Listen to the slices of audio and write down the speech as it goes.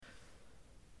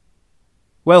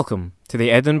Welcome to the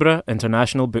Edinburgh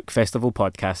International Book Festival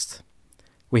podcast.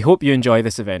 We hope you enjoy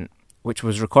this event, which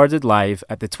was recorded live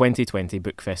at the 2020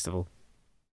 Book Festival.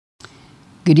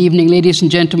 Good evening, ladies and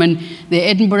gentlemen. The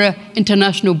Edinburgh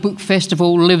International Book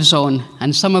Festival lives on,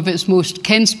 and some of its most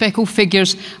ken-speckled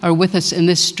figures are with us in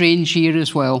this strange year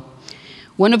as well.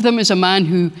 One of them is a man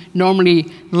who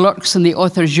normally lurks in the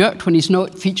author's yurt when he's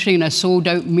not featuring in a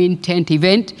sold-out main tent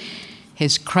event.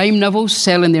 His crime novels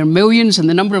sell in their millions, and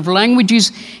the number of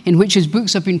languages in which his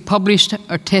books have been published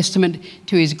are testament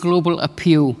to his global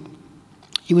appeal.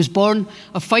 He was born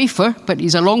a Fifer, but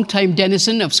he's a long-time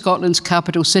denizen of Scotland's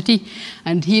capital city,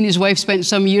 and he and his wife spent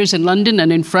some years in London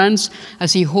and in France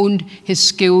as he honed his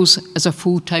skills as a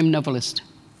full-time novelist.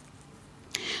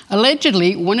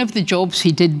 Allegedly, one of the jobs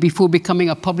he did before becoming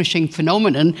a publishing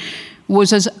phenomenon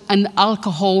was as an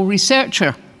alcohol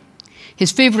researcher.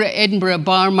 His favourite Edinburgh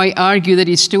bar might argue that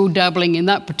he's still dabbling in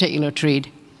that particular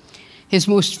trade. His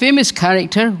most famous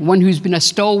character, one who's been a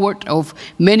stalwart of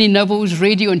many novels,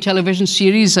 radio and television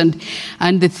series, and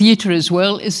the theatre as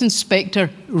well, is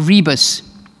Inspector Rebus.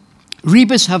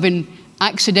 Rebus, having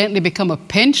accidentally become a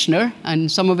pensioner,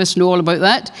 and some of us know all about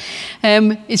that,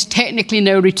 is technically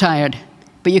now retired.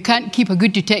 But you can't keep a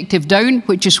good detective down,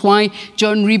 which is why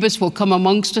John Rebus will come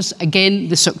amongst us again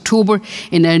this October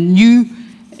in a new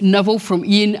novel from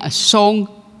Ian, A Song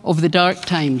of the Dark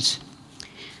Times.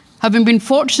 Having been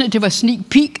fortunate to have a sneak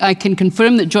peek, I can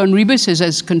confirm that John Rebus is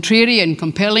as contrary and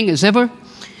compelling as ever.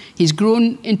 He's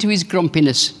grown into his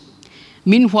grumpiness.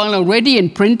 Meanwhile, already in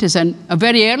print is a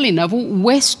very early novel,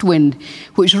 West Wind,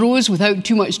 which rose without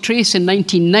too much trace in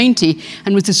 1990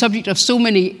 and was the subject of so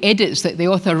many edits that the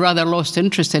author rather lost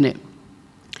interest in it.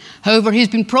 However, he's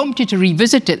been prompted to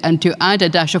revisit it and to add a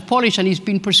dash of polish, and he's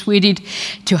been persuaded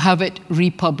to have it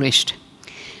republished.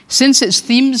 Since its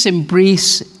themes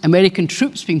embrace American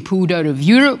troops being pulled out of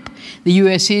Europe, the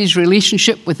USA's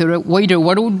relationship with the wider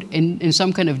world in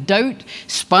some kind of doubt,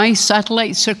 spy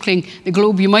satellites circling the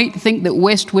globe, you might think that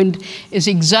West Wind is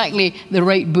exactly the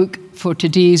right book for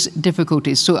today's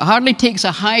difficulties. So it hardly takes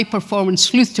a high-performance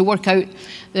sleuth to work out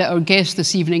that our guest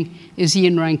this evening is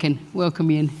Ian Rankin. Welcome,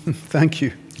 Ian. Thank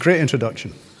you. Great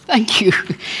introduction. Thank you.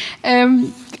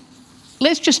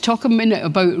 Let's just talk a minute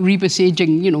about Rebus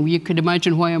aging. You know, you could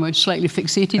imagine why I'm slightly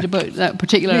fixated about that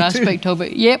particular aspect of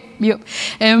it. Yep.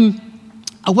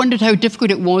 I wondered how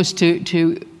difficult it was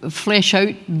to flesh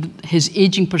out his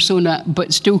aging persona,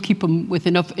 but still keep him with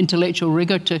enough intellectual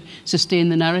rigour to sustain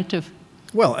the narrative.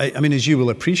 Well, I mean, as you will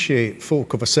appreciate,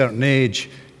 folk of a certain age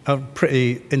are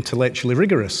pretty intellectually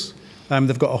rigorous.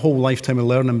 They've got a whole lifetime of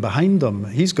learning behind them.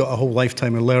 He's got a whole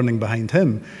lifetime of learning behind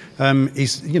him.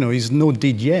 He's no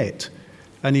deed yet,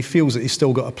 and he feels that he's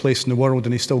still got a place in the world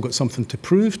and he's still got something to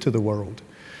prove to the world.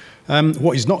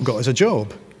 What he's not got is a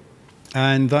job,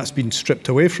 and that's been stripped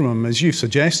away from him. As you've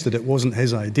suggested, it wasn't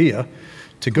his idea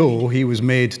to go. He was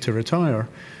made to retire.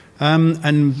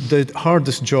 And the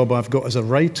hardest job I've got as a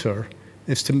writer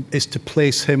is to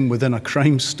place him within a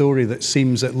crime story that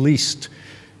seems at least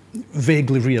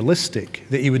vaguely realistic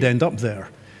that he would end up there,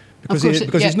 because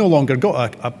he's no longer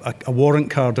got a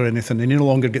warrant card or anything, and he no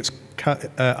longer gets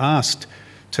asked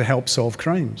to help solve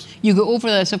crimes. You go over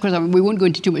this, of course. I mean, we won't go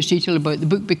into too much detail about the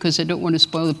book because I don't want to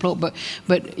spoil the plot,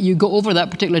 but you go over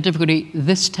that particular difficulty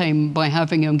this time by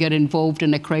having him get involved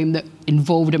in a crime that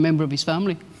involved a member of his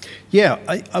family. Yeah,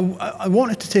 I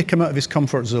wanted to take him out of his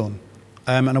comfort zone,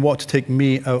 and I wanted to take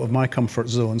me out of my comfort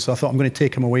zone, so I thought I'm going to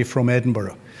take him away from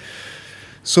Edinburgh.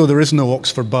 So there is no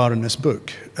Oxford bar in this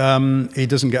book. He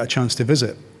doesn't get a chance to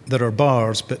visit. There are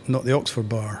bars, but not the Oxford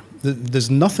bar. There's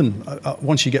nothing,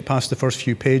 once you get past the first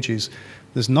few pages,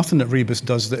 there's nothing that Rebus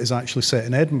does that is actually set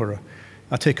in Edinburgh.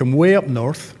 I take him way up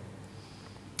north.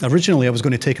 Originally, I was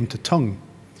going to take him to Tongue.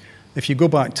 If you go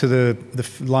back to the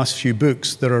last few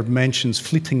books, there are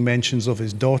fleeting mentions of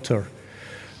his daughter,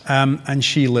 and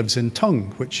she lives in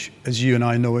Tongue, which, as you and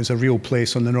I know, is a real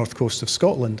place on the north coast of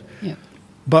Scotland. Yeah.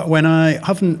 But when I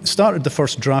haven't started the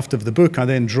first draft of the book, I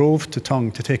then drove to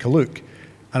Tongue to take a look,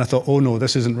 and I thought, oh no,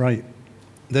 this isn't right.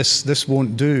 This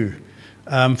won't do,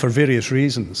 for various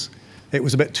reasons. It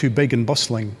was a bit too big and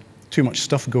bustling, too much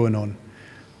stuff going on.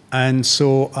 And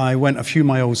so I went a few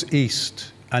miles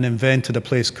east and invented a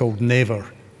place called Never.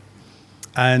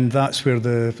 And that's where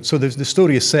the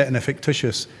story is set in a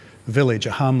fictitious village,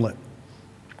 a hamlet,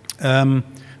 that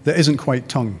isn't quite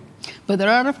Tongue. But there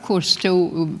are, of course,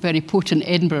 still very potent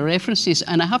Edinburgh references.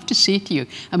 And I have to say to you,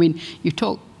 I mean, you're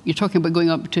talking about going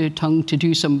up to Tongue to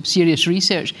do some serious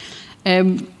research.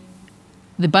 The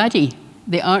baddie,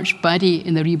 the arch baddie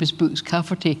in the Rebus books,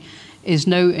 Cafferty, is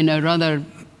now in a rather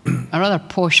a rather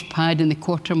posh pad in the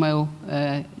Quarter Mile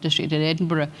district in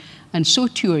Edinburgh, and so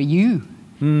too are you.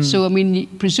 So, I mean,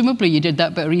 presumably you did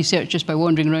that bit of research just by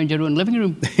wandering around your own living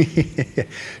room.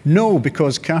 No,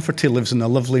 because Cafferty lives in a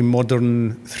lovely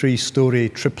modern 3-storey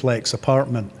triplex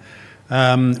apartment,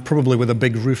 probably with a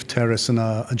big roof terrace and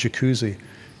a jacuzzi.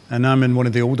 And I'm in one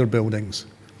of the older buildings.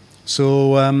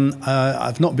 So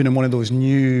I've not been in one of those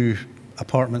new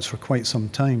apartments for quite some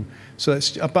time. So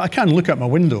but I can look out my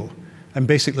window and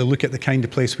basically look at the kind of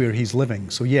place where he's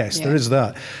living. So yes, there is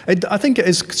that. I think it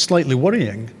is slightly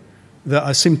worrying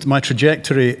that my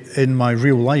trajectory in my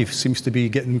real life seems to be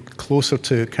getting closer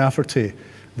to Cafferty,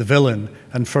 the villain,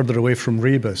 and further away from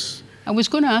Rebus. I was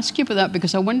going to ask you about that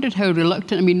because I wondered how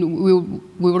reluctant. I mean,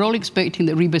 we were all expecting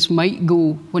that Rebus might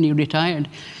go when he retired,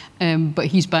 but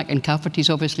he's back, and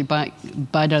Cafferty's obviously back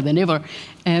badder than ever.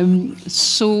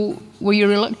 So were you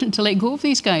reluctant to let go of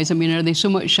these guys? I mean, are they so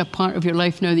much a part of your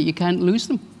life now that you can't lose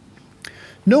them?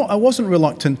 No, I wasn't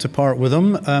reluctant to part with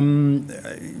them.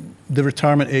 The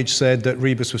retirement age said that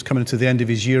Rebus was coming to the end of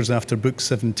his years after book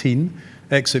 17,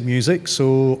 Exit Music,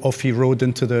 so off he rode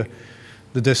into the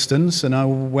distance, and I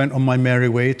went on my merry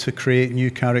way to create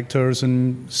new characters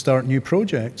and start new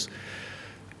projects.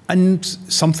 And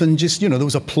something just, there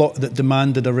was a plot that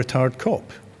demanded a retired cop.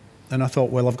 And I thought,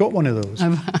 well, I've got one of those.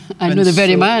 I know the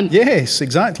very man. Yes,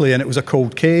 exactly. And it was a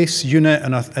cold case unit,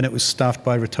 and it was staffed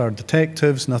by retired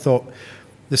detectives. And I thought,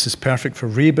 this is perfect for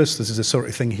Rebus. This is the sort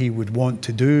of thing he would want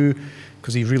to do,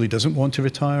 because he really doesn't want to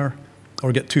retire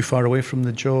or get too far away from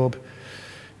the job.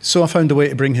 So I found a way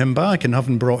to bring him back, and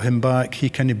having brought him back, he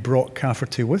kind of brought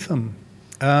Cafferty with him.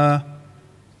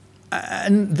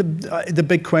 And the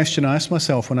big question I ask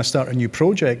myself when I start a new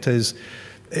project is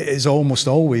almost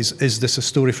always, is this a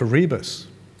story for Rebus?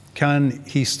 Can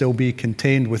he still be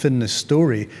contained within this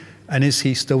story? And is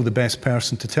he still the best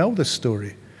person to tell this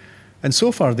story? And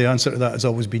so far, the answer to that has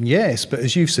always been yes. But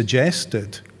as you've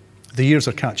suggested, the years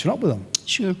are catching up with him.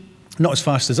 Sure. Not as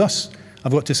fast as us,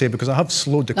 I've got to say, because I have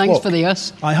slowed the clock. Thanks for the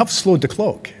us. I have slowed the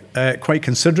clock quite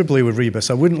considerably with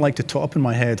Rebus. I wouldn't like to top in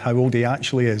my head how old he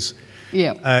actually is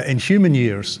in human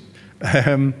years.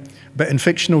 But in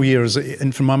fictional years,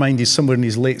 and from my mind, he's somewhere in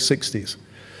his late 60s.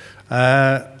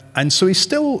 And so he's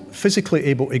still physically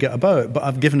able to get about, but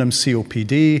I've given him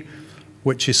COPD,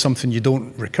 which is something you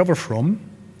don't recover from.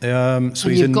 So and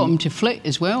you've got him to flit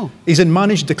as well. He's in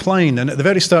managed decline, and at the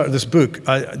very start of this book,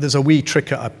 there's a wee trick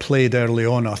that I played early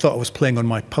on. I thought I was playing on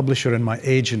my publisher and my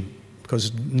agent,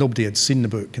 because nobody had seen the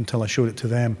book until I showed it to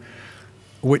them,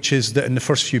 which is that in the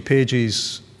first few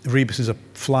pages, Rebus's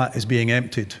flat is being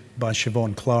emptied by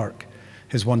Siobhan Clarke,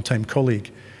 his one-time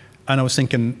colleague. And I was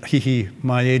thinking,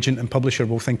 my agent and publisher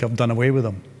will think I've done away with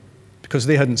him, because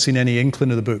they hadn't seen any inkling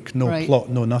of the book, no plot,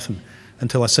 no nothing,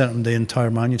 until I sent them the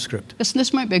entire manuscript.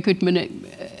 This might be a good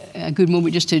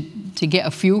moment just to get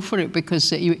a feel for it, because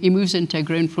he moves into a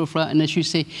ground floor flat, and as you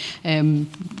say,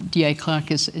 D.I.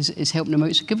 Clarke is helping him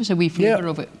out. So give us a wee flavour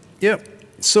of it. Yeah.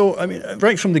 So, I mean,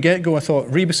 right from the get-go, I thought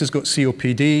Rebus has got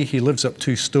COPD. He lives up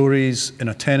 2 stories in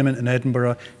a tenement in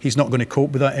Edinburgh. He's not going to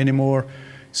cope with that anymore.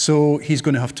 So he's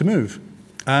going to have to move.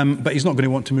 But he's not going to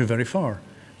want to move very far.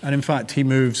 And in fact, he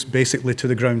moves basically to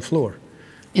the ground floor.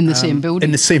 In the same building?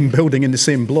 In the same building, in the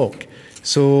same block.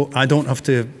 So I don't have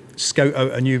to scout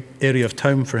out a new area of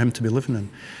town for him to be living in.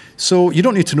 So you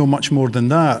don't need to know much more than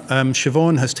that.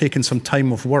 Siobhan has taken some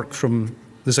time off work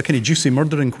there's a kind of juicy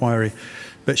murder inquiry,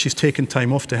 but she's taken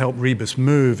time off to help Rebus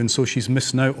move, and so she's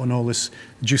missing out on all this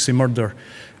juicy murder.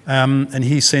 And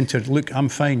he said to her, look, I'm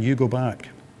fine, you go back.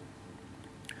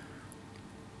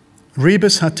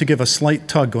 Rebus had to give a slight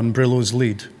tug on Brillo's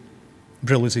lead.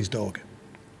 Brillo's his dog.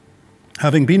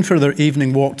 Having been for their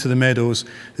evening walk to the meadows,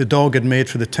 the dog had made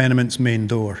for the tenement's main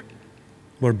door.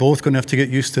 We're both going to have to get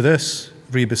used to this,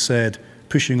 Rebus said,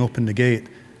 pushing open the gate.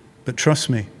 But trust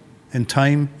me, in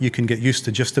time you can get used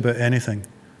to just about anything.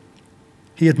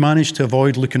 He had managed to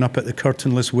avoid looking up at the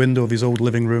curtainless window of his old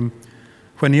living room.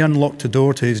 When he unlocked the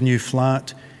door to his new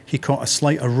flat, he caught a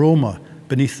slight aroma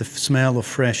beneath the smell of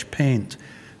fresh paint,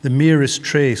 the merest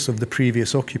trace of the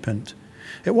previous occupant.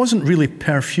 It wasn't really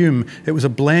perfume, it was a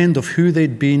blend of who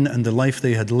they'd been and the life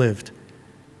they had lived.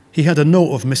 He had a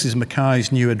note of Mrs.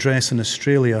 Mackay's new address in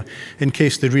Australia in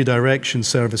case the redirection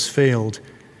service failed.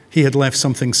 He had left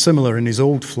something similar in his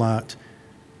old flat.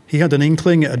 He had an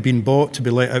inkling it had been bought to be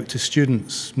let out to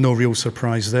students. No real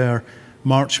surprise there.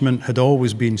 Marchmont had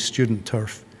always been student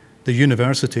turf, the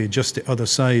university just the other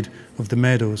side of the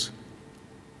meadows.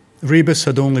 Rebus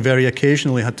had only very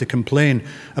occasionally had to complain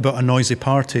about a noisy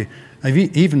party,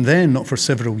 even then not for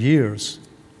several years.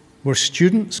 Were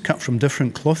students cut from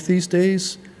different cloth these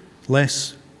days?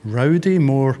 Less rowdy,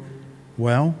 more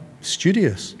Well,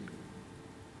 studious.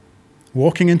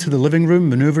 Walking into the living room,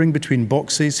 manoeuvring between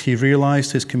boxes, he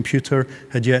realised his computer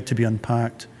had yet to be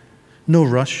unpacked. No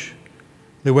rush.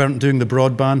 They weren't doing the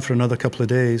broadband for another couple of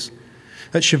days.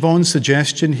 At Siobhan's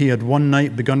suggestion, he had one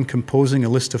night begun composing a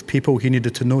list of people he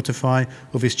needed to notify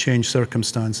of his changed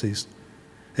circumstances.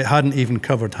 It hadn't even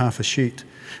covered half a sheet.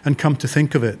 And come to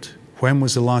think of it, when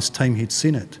was the last time he'd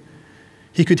seen it?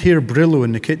 He could hear Brillo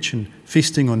in the kitchen,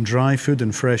 feasting on dry food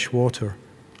and fresh water.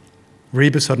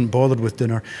 Rebus hadn't bothered with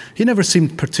dinner. He never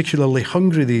seemed particularly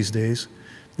hungry these days.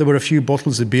 There were a few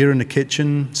bottles of beer in the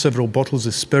kitchen, several bottles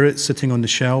of spirits sitting on the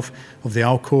shelf of the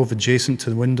alcove adjacent to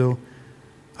the window,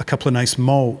 a couple of nice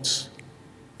malts,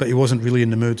 but he wasn't really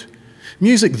in the mood.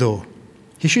 Music, though.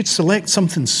 He should select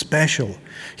something special.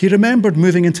 He remembered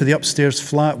moving into the upstairs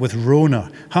flat with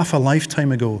Rona half a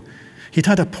lifetime ago. He'd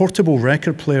had a portable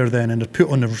record player then and had put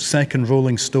on the second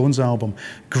Rolling Stones album,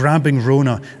 grabbing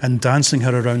Rona and dancing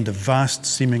her around the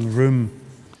vast-seeming room.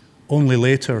 Only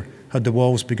later had the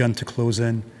walls begun to close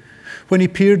in. When he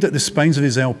peered at the spines of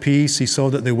his LPs, he saw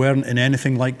that they weren't in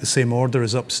anything like the same order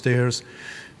as upstairs.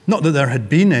 Not that there had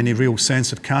been any real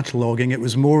sense of cataloguing, it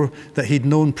was more that he'd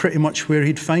known pretty much where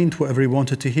he'd find whatever he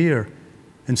wanted to hear.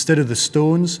 Instead of the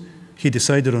Stones, he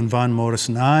decided on Van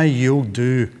Morrison. Aye, you'll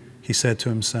do, he said to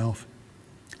himself.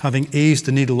 Having eased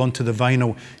the needle onto the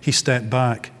vinyl, he stepped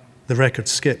back. The record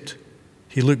skipped.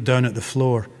 He looked down at the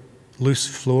floor, loose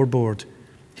floorboard.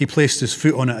 He placed his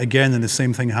foot on it again and the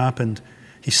same thing happened.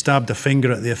 He stabbed a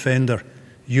finger at the offender.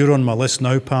 You're on my list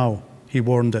now, pal, he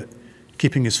warned it,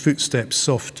 keeping his footsteps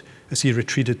soft as he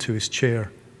retreated to his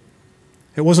chair.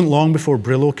 It wasn't long before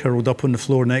Brillo curled up on the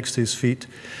floor next to his feet.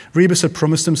 Rebus had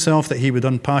promised himself that he would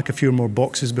unpack a few more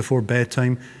boxes before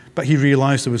bedtime, but he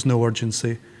realised there was no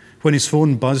urgency. When his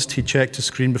phone buzzed, he checked the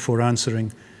screen before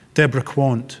answering. Deborah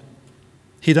Quant.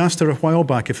 He'd asked her a while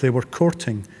back if they were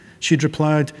courting. She'd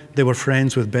replied they were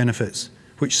friends with benefits,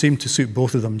 which seemed to suit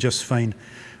both of them just fine.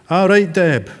 All right,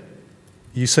 Deb.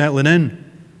 You settling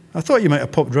in? I thought you might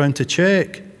have popped round to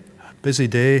check. Busy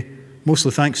day,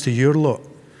 mostly thanks to your lot.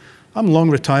 I'm long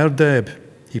retired, Deb.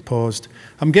 He paused.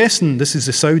 I'm guessing this is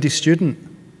the Saudi student.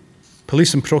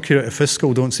 Police and Procurator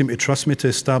Fiscal don't seem to trust me to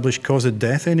establish cause of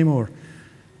death anymore.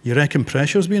 You reckon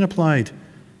pressure's being applied?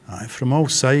 Aye, from all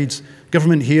sides.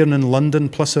 Government here and in London,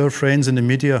 plus our friends in the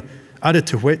media, added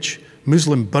to which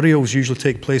Muslim burials usually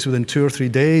take place within 2 or 3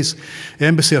 days. The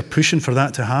embassy are pushing for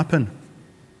that to happen.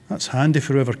 That's handy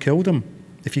for whoever killed him,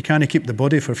 if you can't keep the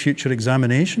body for future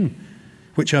examination,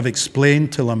 which I've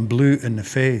explained till I'm blue in the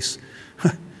face.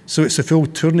 So it's a full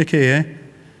tourniquet, eh?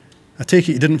 I take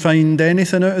it you didn't find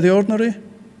anything out of the ordinary?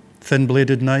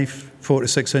 Thin-bladed knife,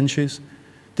 46 inches.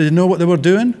 Did they know what they were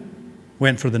doing?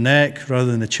 Went for the neck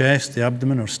rather than the chest, the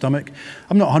abdomen or stomach.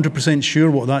 I'm not 100% sure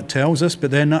what that tells us,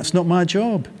 but then that's not my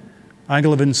job.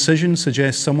 Angle of incision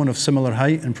suggests someone of similar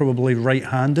height and probably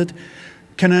right-handed.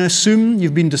 Can I assume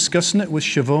you've been discussing it with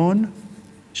Siobhan?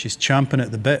 She's champing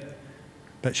at the bit,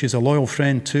 but she's a loyal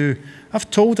friend too. I've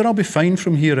told her I'll be fine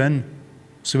from here in.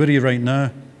 So where are you right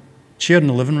now? Chair in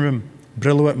the living room,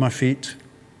 Brillo at my feet,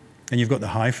 and you've got the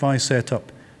hi-fi set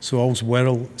up, so all's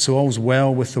well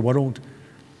with the world.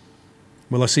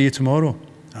 Will I see you tomorrow?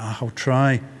 I'll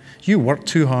try. You work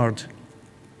too hard.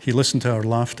 He listened to her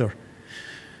laughter.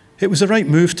 It was the right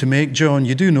move to make, John.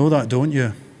 You do know that, don't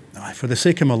you? For the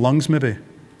sake of my lungs, maybe.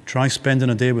 Try spending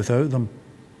a day without them.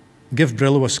 Give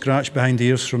Brillo a scratch behind the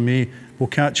ears from me. We'll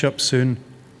catch up soon.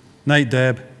 Night,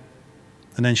 Deb.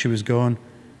 And then she was gone.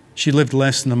 She lived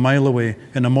less than a mile away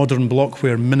in a modern block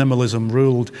where minimalism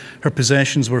ruled. Her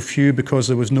possessions were few because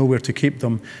there was nowhere to keep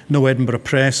them. No Edinburgh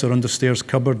Press or understairs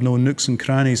cupboard, no nooks and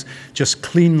crannies, just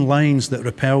clean lines that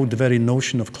repelled the very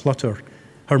notion of clutter.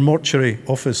 Her mortuary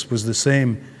office was the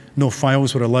same. No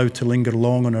files were allowed to linger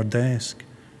long on her desk.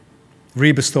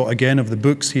 Rebus thought again of the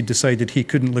books he'd decided he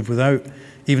couldn't live without,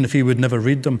 even if he would never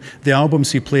read them. The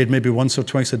albums he played maybe once or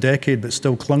twice a decade but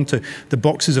still clung to. The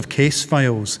boxes of case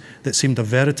files that seemed a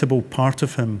veritable part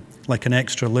of him, like an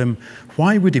extra limb.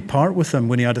 Why would he part with them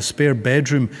when he had a spare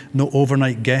bedroom no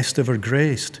overnight guest ever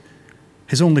graced?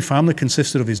 His only family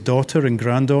consisted of his daughter and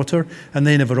granddaughter, and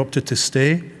they never opted to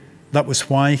stay. That was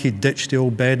why he ditched the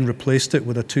old bed and replaced it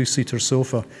with a 2-seater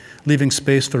sofa, leaving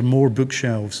space for more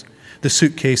bookshelves. The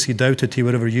suitcase he doubted he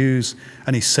would ever use,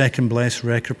 and his second-blessed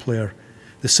record player,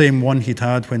 the same one he'd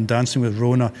had when dancing with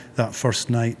Rona that first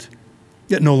night.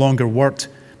 It no longer worked,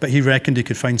 but he reckoned he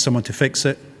could find someone to fix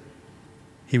it.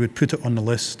 He would put it on the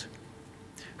list.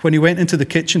 When he went into the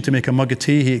kitchen to make a mug of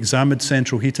tea, he examined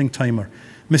central heating timer.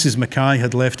 Mrs. Mackay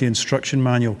had left the instruction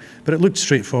manual, but it looked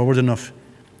straightforward enough.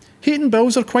 Heating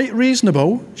bills are quite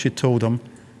reasonable, she told him.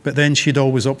 But then she'd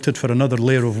always opted for another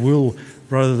layer of wool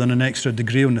rather than an extra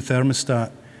degree on the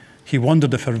thermostat. He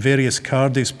wondered if her various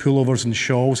cardies, pullovers and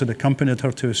shawls had accompanied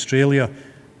her to Australia.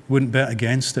 Wouldn't bet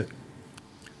against it.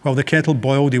 While the kettle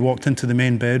boiled, he walked into the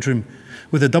main bedroom.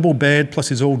 With a double bed plus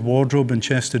his old wardrobe and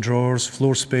chest of drawers,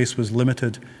 floor space was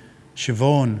limited.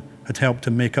 Siobhan had helped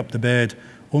him make up the bed,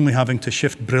 only having to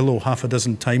shift Brillo half a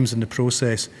dozen times in the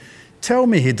process. "Tell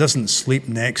me he doesn't sleep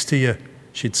next to you,"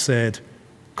 she'd said.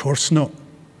 "Course not,"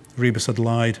 Rebus had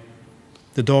lied.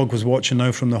 The dog was watching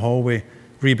now from the hallway.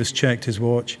 Rebus checked his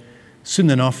watch. "Soon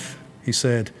enough," he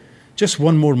said. "Just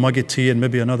one more mug of tea and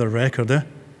maybe another record, eh?"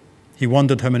 He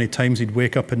wondered how many times he'd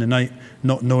wake up in the night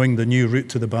not knowing the new route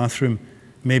to the bathroom.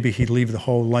 Maybe he'd leave the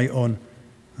hall light on.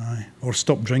 Aye. Or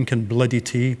stop drinking bloody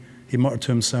tea, he muttered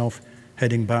to himself,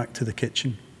 heading back to the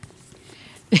kitchen.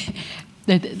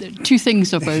 There are two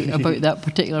things about that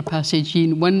particular passage,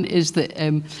 Ian. One is that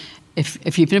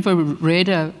if you've never read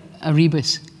a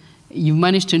Rebus, you've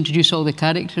managed to introduce all the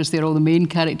characters. They're all the main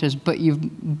characters, but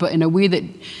in a way that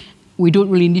we don't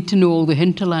really need to know all the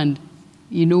hinterland.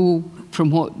 You know from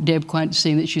what Deb Quant's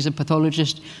saying that she's a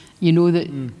pathologist. You know that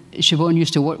Siobhan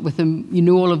used to work with him. You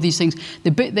know all of these things.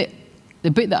 The bit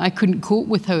that I couldn't cope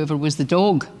with, however, was the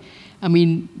dog. I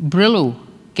mean, Brillo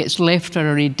gets left for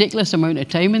a ridiculous amount of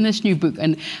time in this new book,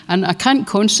 and I can't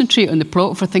concentrate on the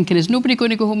plot for thinking, is nobody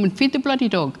going to go home and feed the bloody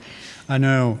dog? I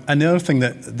know. And the other thing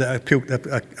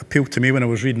that appealed to me when I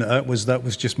was reading it out was that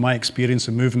was just my experience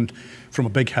of moving from a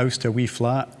big house to a wee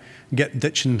flat,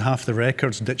 ditching half the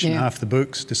records, ditching half the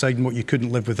books, deciding what you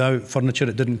couldn't live without, furniture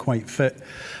that didn't quite fit.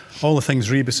 All the things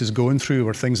Rebus is going through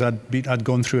were things I'd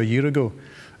gone through a year ago.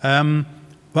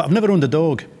 But I've never owned a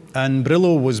dog. And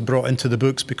Brillo was brought into the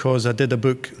books because I did a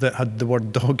book that had the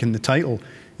word dog in the title,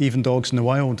 Even Dogs in the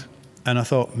Wild. And I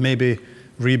thought maybe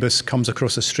Rebus comes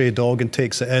across a stray dog and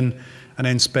takes it in and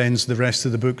then spends the rest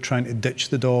of the book trying to ditch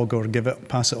the dog or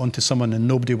pass it on to someone and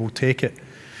nobody will take it.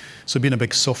 So being a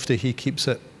big softie, he keeps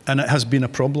it. And it has been a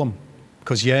problem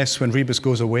because, yes, when Rebus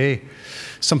goes away,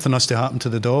 something has to happen to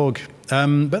the dog.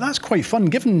 But that's quite fun.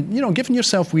 Giving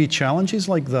yourself wee challenges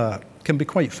like that can be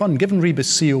quite fun. Giving Rebus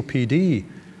COPD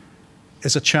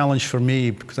is a challenge for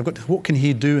me because I've got to, what can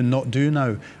he do and not do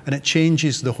now? And it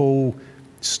changes the whole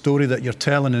story that you're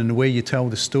telling and the way you tell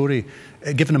the story.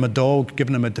 Giving him a dog,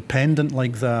 giving him a dependent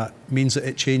like that means that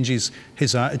it changes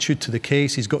his attitude to the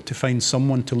case. He's got to find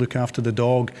someone to look after the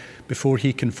dog before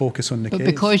he can focus on the case. But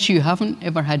because you haven't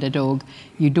ever had a dog,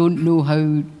 you don't know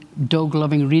how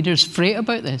dog-loving readers fret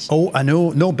about this. Oh, I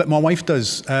know. No, but my wife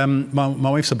does. My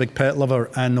wife's a big pet lover,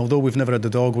 and although we've never had a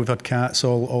dog, we've had cats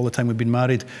all the time we've been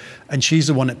married, and she's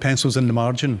the one that pencils in the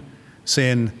margin,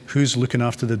 saying, who's looking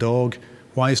after the dog?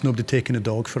 Why is nobody taking the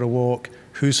dog for a walk?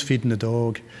 Who's feeding the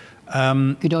dog?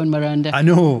 Good on Miranda. I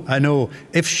know.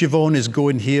 If Siobhan is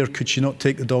going here, could she not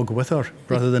take the dog with her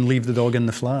rather than leave the dog in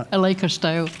the flat? I like her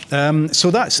style.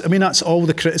 So that's all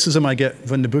the criticism I get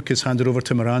when the book is handed over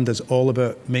to Miranda is all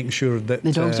about making sure that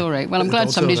the dog's all right. Well, I'm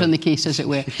glad somebody's on the case, as it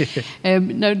were.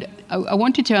 Now, I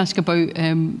wanted to ask about,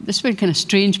 this has been a kind of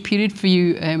strange period for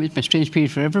you. It's been a strange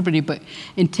period for everybody, but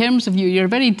in terms of you're a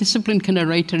very disciplined kind of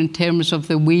writer in terms of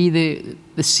the way the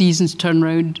seasons turn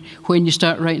round, when you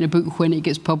start writing a book, when it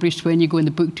gets published, when you go on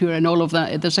the book tour and all of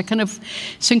that. There's a kind of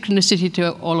synchronicity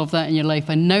to all of that in your life.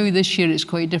 And now this year it's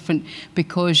quite different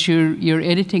because you're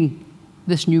editing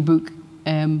this new book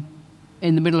in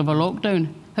the middle of a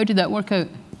lockdown. How did that work out?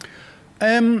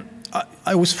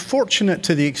 I was fortunate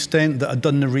to the extent that I'd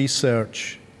done the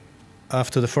research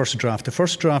after the first draft. The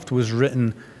first draft was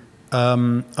written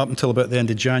up until about the end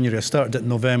of January. I started it in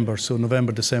November, so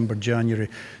November, December, January.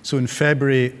 So in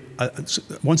February,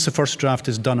 once the first draft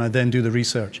is done, I then do the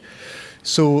research.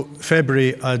 So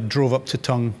February, I drove up to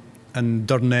Tongue and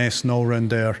Durness and all around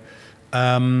there,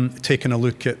 taking a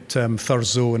look at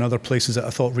Thurso and other places that I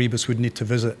thought Rebus would need to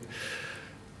visit.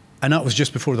 And that was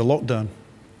just before the lockdown.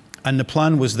 And the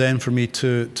plan was then for me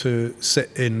to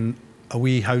sit in a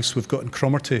wee house we've got in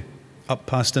Cromarty, up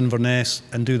past Inverness,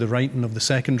 and do the writing of the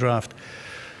second draft.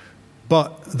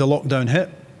 But the lockdown hit,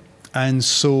 and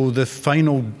so the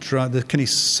final draft, the kind of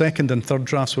second and third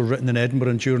drafts were written in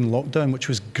Edinburgh during lockdown, which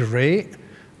was great,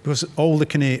 because all the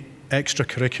kind of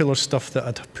extracurricular stuff that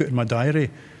I'd put in my diary,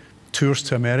 tours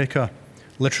to America,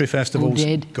 literary festivals,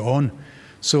 gone.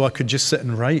 So I could just sit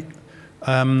and write,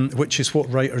 which is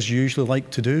what writers usually like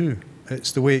to do.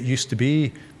 It's the way it used to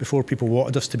be before people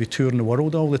wanted us to be touring the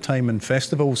world all the time and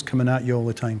festivals coming at you all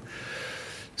the time.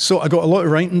 So I got a lot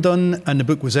of writing done, and the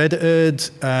book was edited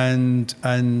and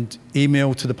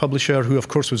emailed to the publisher, who of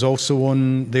course was also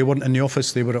they weren't in the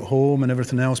office, they were at home and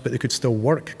everything else, but they could still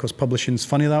work because publishing's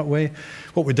funny that way.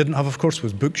 What we didn't have, of course,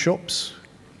 was bookshops.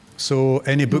 So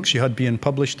any books you had being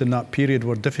published in that period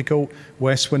were difficult.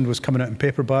 Westwind was coming out in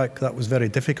paperback. That was very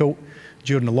difficult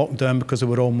during the lockdown because there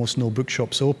were almost no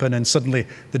bookshops open, and suddenly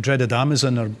the dreaded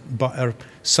Amazon are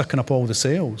sucking up all the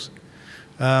sales,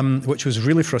 which was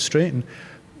really frustrating.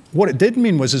 What it did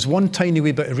mean was, there's one tiny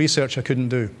wee bit of research I couldn't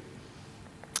do.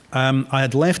 I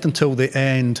had left until the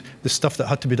end the stuff that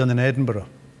had to be done in Edinburgh.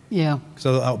 Yeah. So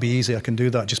I thought that'll be easy. I can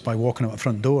do that just by walking out the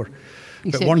front door.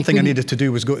 Except but one thing I couldn't. needed to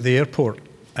do was go to the airport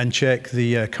and check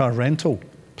the car rental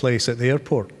place at the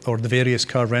airport, or the various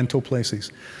car rental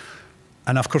places.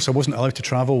 And of course I wasn't allowed to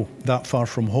travel that far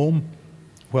from home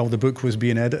while the book was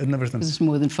being edited and everything. It's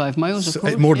more than 5 miles, of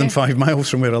course. More than 5 miles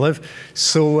from where I live.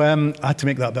 So I had to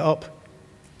make that bit up.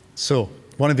 So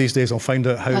one of these days I'll find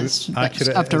out how accurate it is.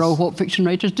 After all, what fiction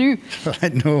writers do. I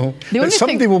know. But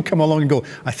somebody will come along and go,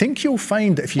 I think you'll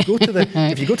find that if you go to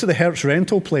the Hertz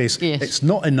rental place, yes, it's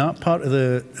not in that part of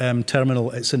the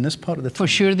terminal, it's in this part of the terminal.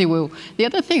 For sure they will. The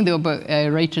other thing, though, about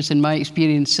writers, in my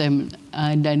experience, and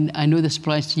I know this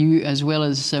applies to you as well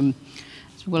as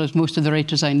most of the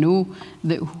writers I know,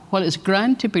 that while it's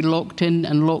grand to be locked in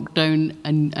and locked down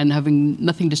and having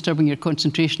nothing disturbing your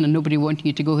concentration and nobody wanting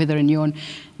you to go hither and yon,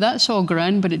 that's all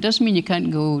grand, but it doesn't mean you can't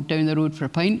go down the road for a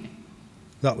pint.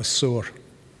 That was sore.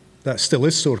 That still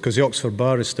is sore because the Oxford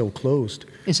Bar is still closed.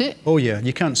 Is it? Oh yeah,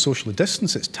 you can't socially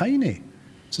distance. It's tiny.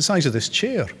 It's the size of this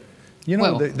chair. You know,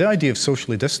 Well, the idea of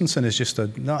socially distancing is just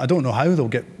I don't know how they'll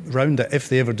get round it, if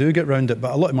they ever do get round it,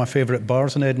 but a lot of my favourite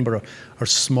bars in Edinburgh are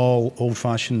small,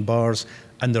 old-fashioned bars,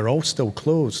 and they're all still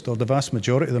closed, or the vast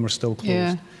majority of them are still closed.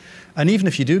 Yeah. And even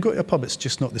if you do go to a pub, it's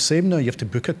just not the same now. You have to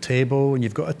book a table, and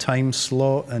you've got a time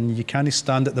slot, and you can't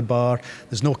stand at the bar.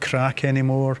 There's no crack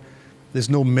anymore. There's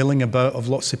no milling about of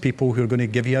lots of people who are going to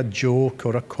give you a joke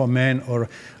or a comment or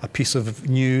a piece of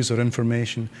news or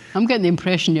information. I'm getting the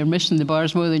impression you're missing the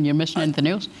bars more than you're missing anything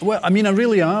else. Well, I mean, I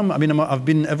really am. I mean, I've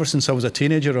been, ever since I was a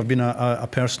teenager, I've been a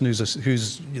person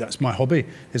who's that's my hobby,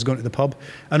 is going to the pub.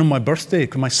 And on my birthday,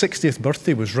 my 60th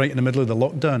birthday was right in the middle of the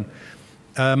lockdown.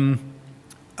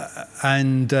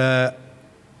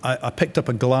 I picked up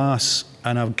a glass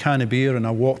and a can of beer and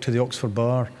I walked to the Oxford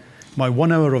Bar. My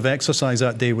 1 hour of exercise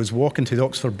that day was walking to the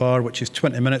Oxford Bar, which is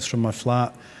 20 minutes from my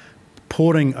flat,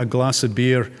 pouring a glass of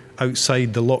beer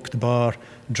outside the locked bar,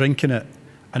 drinking it,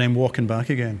 and then walking back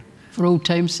again. For old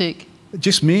time's sake.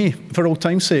 Just me, for old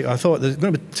time's sake. I thought it's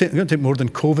going to take more than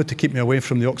COVID to keep me away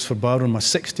from the Oxford Bar on my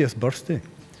 60th birthday.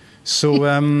 So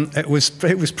it was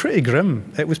pretty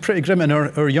grim. It was pretty grim. And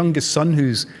our youngest son,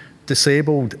 who's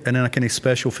disabled and in a kind of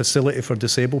special facility for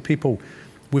disabled people,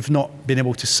 we've not been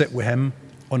able to sit with him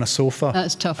on a sofa.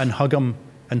 That's tough. And hug him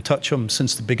and touch him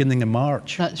since the beginning of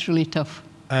March. That's really tough.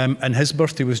 And his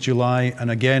birthday was July,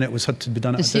 and again it had to be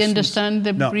done at a distance. Does he understand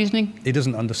the reasoning? He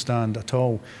doesn't understand at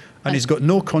all. And he's got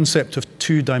no concept of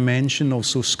two-dimensional,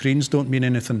 so screens don't mean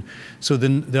anything. So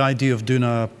the idea of doing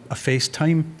a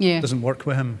FaceTime doesn't work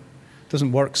with him.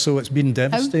 Doesn't work, so it's been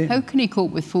devastating. How can he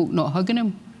cope with folk not hugging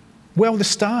him? Well, the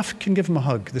staff can give him a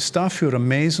hug. The staff, who are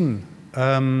amazing,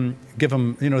 give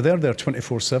him, they're there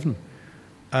 24/7.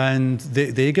 And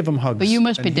they give him hugs. But you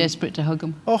must be desperate to hug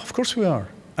him. Oh, of course we are.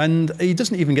 And he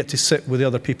doesn't even get to sit with the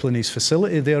other people in his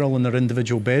facility. They're all in their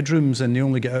individual bedrooms and they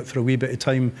only get out for a wee bit of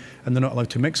time and they're not allowed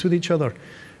to mix with each other.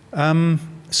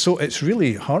 So it's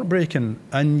really heartbreaking.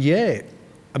 And yet,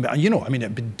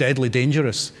 it'd be deadly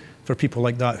dangerous for people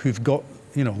like that who've got,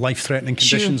 life-threatening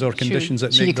conditions or conditions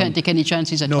that make them... So you can't take any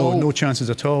chances at all? No chances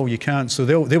at all. You can't. So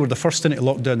they were the first into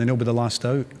lockdown and they'll be the last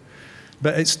out.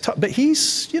 But it's but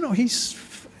he's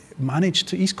managed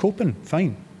to, he's coping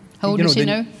fine. How old is he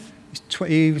now? He's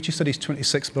 20, you said his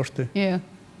 26th birthday. Yeah.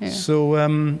 So,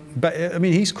 but I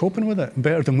mean, he's coping with it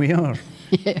better than we are.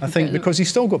 Yeah, I think because he's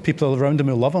still got people around him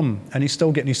who love him and he's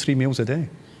still getting his 3 meals a day.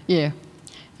 Yeah.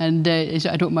 And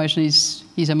I don't imagine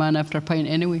he's a man after a pint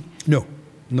anyway. No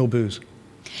booze.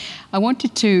 I want to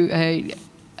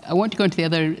go into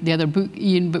the other book,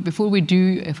 Ian, but before we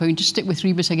do, if I can just stick with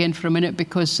Rebus again for a minute,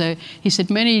 because he said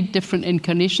many different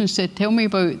incarnations. Tell me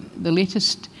about the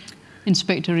latest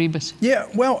Inspector Rebus. Yeah,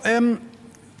 well, a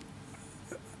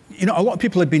lot of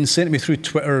people had been saying to me through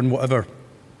Twitter and whatever,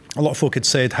 a lot of folk had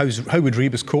said, how would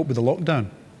Rebus cope with the lockdown?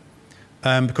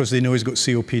 Because they know he's got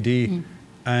COPD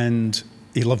and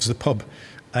he loves the pub.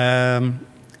 And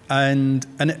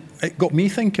it got me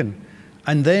thinking.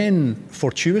 And then,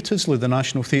 fortuitously, the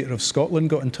National Theatre of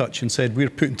Scotland got in touch and said, we're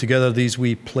putting together these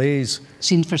wee plays.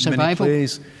 Scenes for Survival. Mini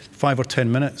plays, 5 or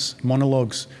 10 minutes,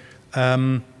 monologues.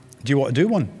 Do you want to do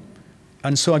one?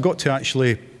 And so I got to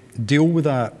actually deal with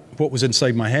that, what was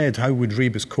inside my head, how would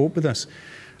Rebus cope with this?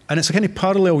 And it's a kind of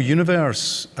parallel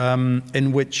universe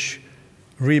in which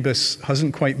Rebus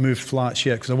hasn't quite moved flats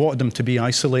yet because I wanted him to be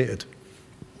isolated.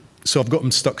 So I've got him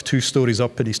stuck 2 stories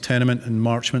up in his tenement in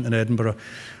Marchmont in Edinburgh.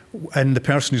 And the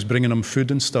person who's bringing him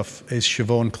food and stuff is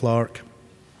Siobhan Clark,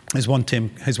 his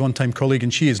one-time colleague,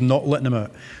 and she is not letting him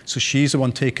out. So she's the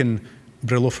one taking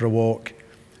Brillo for a walk.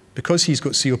 Because he's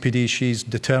got COPD, she's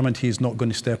determined he's not going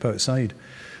to step outside.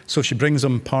 So she brings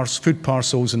him food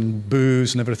parcels and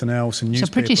booze and everything else and newspapers.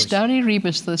 It's a pretty starry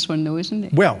Rebus, this one, though, isn't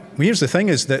it? Well, here's the thing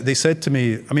is that they said to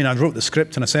me, I mean, I wrote the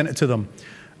script and I sent it to them,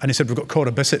 and they said, we've got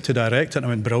Cora Bissett to direct it. And I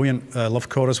went, brilliant, I love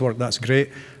Cora's work, that's great.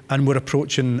 And we're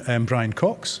approaching Brian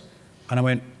Cox. And I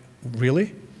went,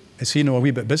 really? Is he a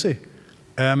wee bit busy?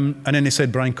 And then they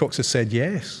said, Brian Cox has said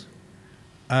yes.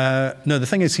 No, the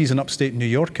thing is, he's in upstate New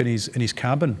York in his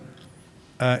cabin.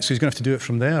 So he's going to have to do it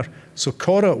from there. So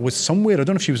Cora was somewhere, I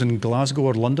don't know if she was in Glasgow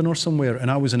or London or somewhere, and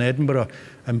I was in Edinburgh,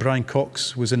 and Brian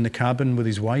Cox was in the cabin with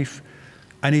his wife.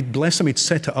 And bless him, he'd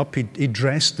set it up, he'd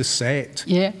dressed the set.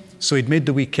 Yeah. So he'd made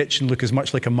the wee kitchen look as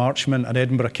much like a Marchmont and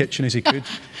Edinburgh kitchen as he could.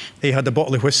 He had a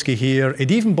bottle of whiskey here.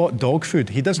 He'd even bought dog food.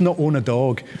 He does not own a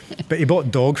dog, but he bought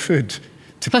dog food.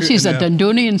 Plus he's a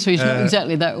Dundonian, so he's not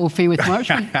exactly that au fait with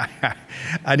Marchmont.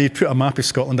 And he'd put a map of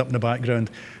Scotland up in the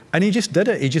background. And he just did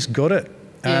it. He just got it.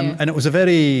 Yeah. And it was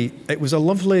a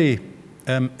lovely,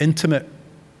 intimate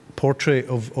portrait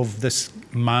of this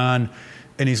man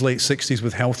in his late 60s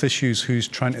with health issues who's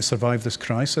trying to survive this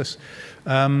crisis.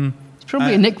 It's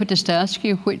probably iniquitous to ask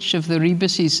you which of the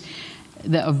Rebuses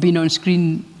that have been on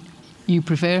screen you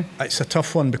prefer. It's a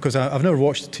tough one because I've never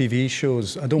watched the TV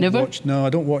shows. I don't watch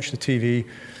the TV.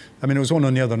 I mean, it was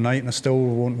on the other night and I still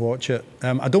won't watch it.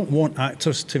 I don't want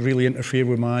actors to really interfere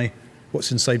with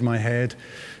what's inside my head.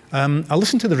 I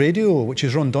listen to the radio, which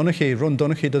is Ron Donaghy. Ron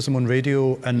Donaghy does them on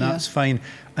radio, and that's fine.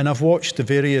 And I've watched the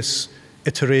various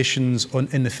iterations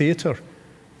in the theatre,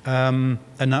 and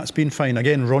that's been fine.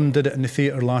 Again, Ron did it in the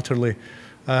theatre latterly,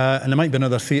 and there might be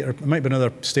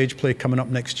another stage play coming up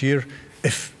next year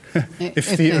if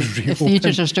theatres reopen. If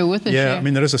theatres are still with us. Yeah, I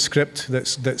mean there is a script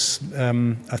that's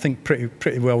I think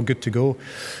pretty well good to go.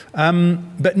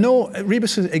 But no,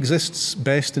 Rebus exists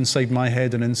best inside my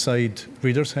head and inside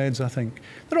readers' heads. I think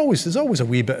there's always a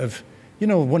wee bit of,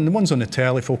 when the ones on the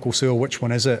telly, folk will say, "Oh, which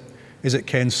one is it? Is it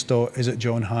Ken Stott? Is it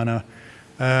John Hannah?"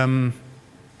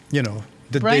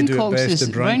 Did Brian they do Cox it best?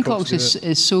 Did Brian Cox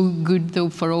is so good, though,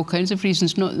 for all kinds of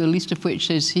reasons, not the least of which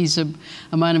is he's a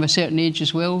man of a certain age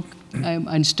as well,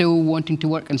 and still wanting to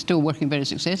work and still working very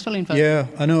successfully, in fact. Yeah,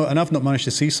 I know, and I've not managed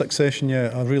to see Succession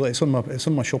yet. It's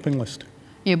on my shopping list.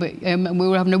 Yeah, but we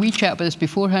were having a wee chat about this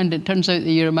beforehand. It turns out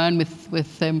that you're a man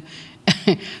with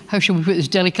how shall we put this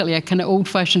delicately, a kind of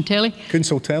old-fashioned telly.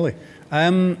 Console telly.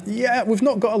 We've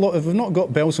not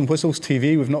got bells and whistles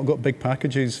TV. We've not got big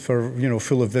packages for,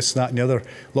 full of this, that and the other.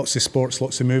 Lots of sports,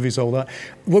 lots of movies, all that.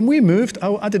 When we moved,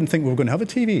 I didn't think we were going to have a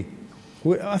TV.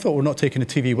 I thought we're not taking a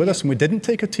TV with us, and we didn't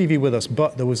take a TV with us,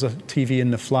 but there was a TV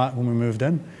in the flat when we moved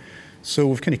in. So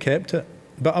we've kind of kept it.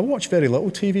 But I watch very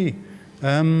little TV.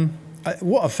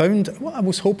 What I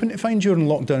was hoping to find during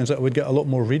lockdown is that I would get a lot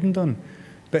more reading done.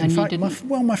 But in fact,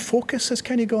 my focus has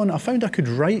kind of gone. I found I could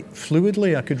write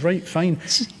fluidly, I could write fine.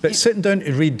 But sitting down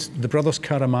to read the Brothers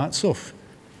Karamazov,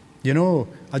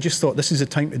 I just thought this is the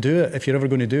time to do it. If you're ever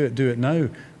going to do it now.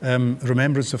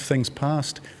 Remembrance of Things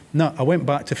Past. No, I went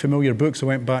back to familiar books. I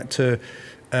went back to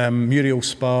Muriel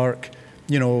Spark,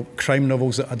 crime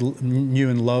novels that I knew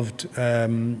and loved,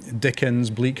 Dickens,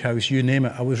 Bleak House, you name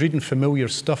it. I was reading familiar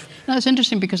stuff. That's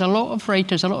interesting because a lot of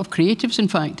writers, a lot of creatives, in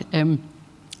fact,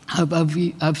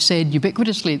 have said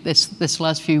ubiquitously this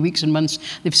last few weeks and months,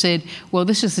 they've said, well,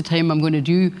 this is the time I'm going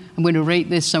to write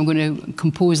this, I'm going to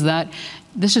compose that.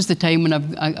 This is the time when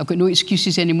I've got no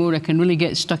excuses anymore. I can really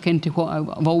get stuck into what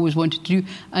I've always wanted to do.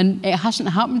 And it hasn't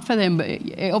happened for them, but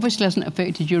it obviously hasn't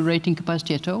affected your writing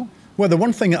capacity at all. Well, the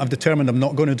one thing that I've determined I'm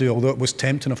not going to do, although it was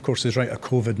tempting, of course, is write a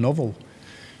COVID novel.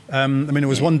 It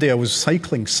was one day I was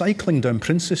cycling down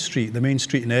Princes Street, the main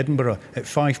street in Edinburgh, at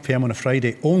 5 p.m. on a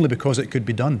Friday, only because it could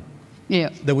be done. Yeah.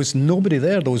 There was nobody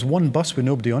there. There was one bus with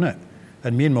nobody on it,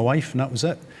 and me and my wife, and that was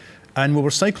it. And we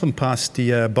were cycling past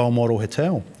the Balmoral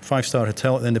Hotel, 5-star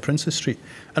hotel at the end of Princes Street,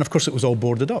 and of course it was all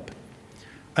boarded up.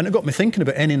 And it got me thinking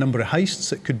about any number of heists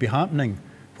that could be happening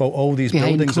while all these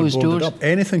buildings are boarded doors. up.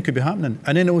 Anything could be happening.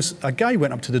 And then a guy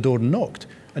went up to the door and knocked,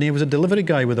 and he was a delivery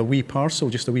guy with a wee parcel,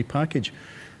 just a wee package.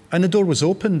 And the door was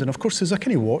opened, and of course there's a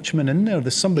kind of watchman in there.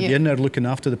 There's somebody in there looking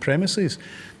after the premises.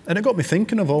 And it got me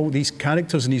thinking of all these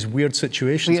characters in these weird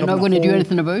situations. But you're not going to do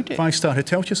anything about it? 5-star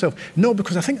hotel to yourself. No,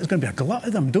 because I think there's going to be a glut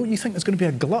of them. Don't you think there's going to be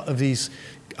a glut of these?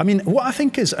 I mean, what I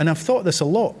think is, and I've thought this a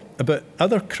lot about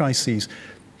other crises,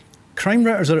 crime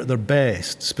writers are at their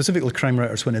best, specifically crime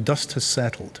writers, when the dust has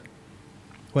settled.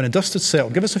 When the dust has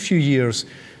settled, give us a few years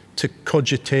to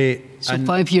cogitate. So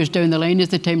 5 years down the line is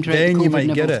the time to write then the COVID you might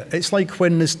novel. get it. It's like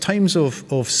when there's times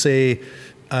of say,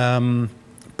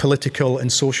 political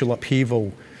and social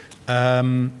upheaval,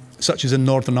 such as in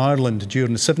Northern Ireland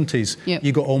during the 70s, Yep.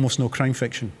 you got almost no crime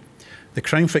fiction. The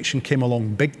crime fiction came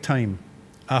along big time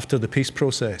after the peace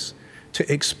process to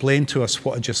explain to us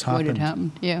what had just What happened. had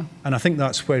happened, yeah. And I think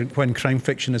that's when crime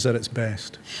fiction is at its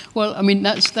best. Well, I mean,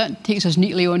 that takes us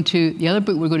neatly on to the other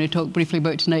book we're going to talk briefly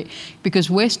about tonight, because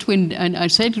West Wind, and I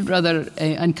said rather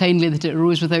unkindly that it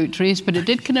rose without trace, but it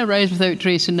did kind of rise without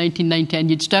trace in 1990, and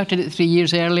you'd started it 3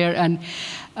 years earlier. And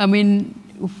I mean,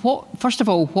 first of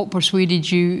all, what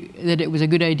persuaded you that it was a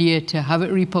good idea to have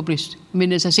it republished? I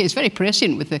mean, as I say, it's very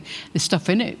prescient with the stuff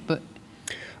in it, but...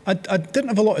 I didn't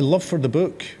have a lot of love for the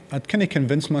book. I'd kind of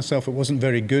convinced myself it wasn't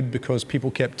very good because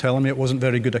people kept telling me it wasn't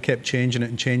very good. I kept changing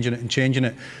it and changing it and changing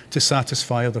it to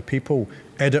satisfy other people.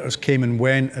 Editors came and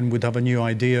went and would have a new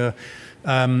idea.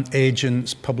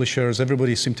 Agents, publishers,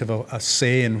 everybody seemed to have a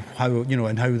say in how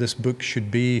this book should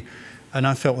be. And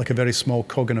I felt like a very small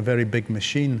cog in a very big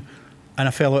machine. And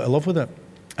I fell out of love with it.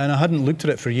 And I hadn't looked at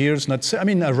it for years.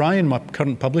 And Orion, my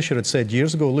current publisher, had said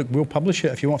years ago, look, we'll publish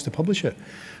it if you want us to publish it.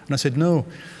 And I said, no.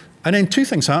 And then two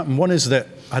things happened. One is that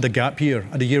I had a gap year.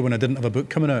 I had a year when I didn't have a book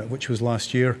coming out, which was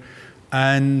last year.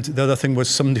 And the other thing was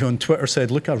somebody on Twitter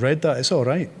said, look, I read that. It's all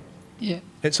right. Yeah.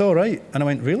 It's all right. And I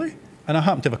went, really? And I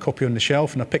happened to have a copy on the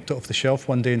shelf, and I picked it off the shelf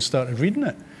one day and started reading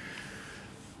it.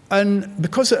 And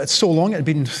because it's so long, it had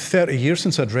been 30 years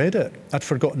since I'd read it, I'd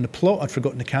forgotten the plot, I'd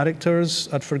forgotten the characters,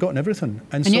 I'd forgotten everything.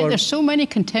 And yet there's so many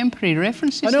contemporary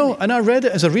references. I know, in it. and I read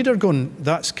it as a reader going,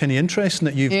 that's kind of interesting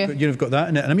that you've got that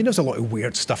in it. And I mean, there's a lot of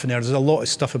weird stuff in there. There's a lot of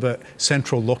stuff about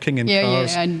central locking in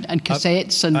cars. Yeah, and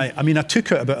cassettes. I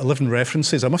took out about 11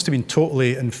 references. I must have been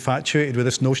totally infatuated with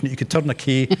this notion that you could turn a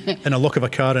key in a lock of a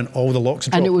car and all the locks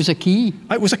dropped. And it was a key.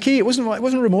 It was a key. It wasn't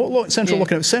remote lock, central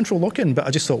locking. It was central locking, but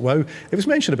I just thought, wow. It was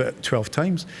mentioned about 12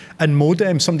 times. And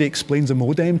modem, somebody explains a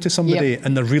modem to somebody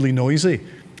and they're really noisy.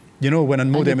 You know, when a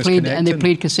modem is connected. And they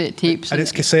played cassette tapes. And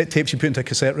it's cassette tapes you put into a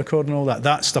cassette recorder and all that.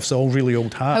 That stuff's all really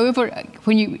old hat. However,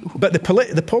 But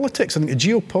the politics, I think the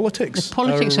geopolitics... The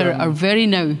politics are very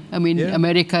now. I mean,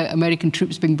 American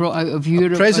troops being brought out of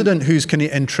Europe. A president who's kind of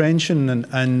entrenching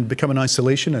and become an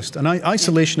isolationist. And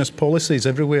isolationist policies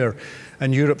everywhere.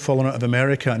 And Europe falling out of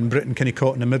America and Britain kind of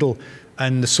caught in the middle.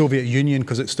 And the Soviet Union,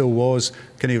 because it still was,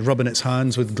 kind of rubbing its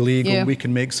hands with glee, going, we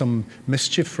can make some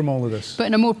mischief from all of this. But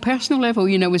on a more personal level,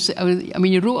 you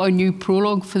wrote a new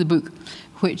prologue for the book,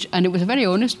 and it was a very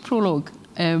honest prologue,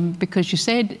 because you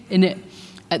said in it,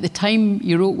 at the time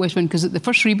you wrote West Wind, because the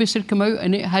first rebus had come out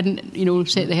and it hadn't,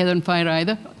 set the head on fire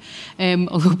either,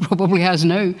 although it probably has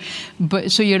now.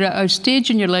 But so you're at a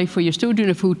stage in your life where you're still doing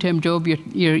a full-time job,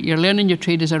 you're learning your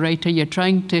trade as a writer, you're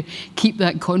trying to keep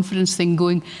that confidence thing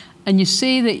going. And you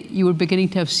say that you were beginning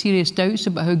to have serious doubts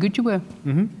about how good you were.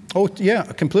 Mm-hmm. Oh, yeah,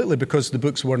 completely, because the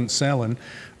books weren't selling.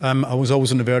 I was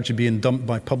always on the verge of being dumped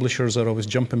by publishers, or I was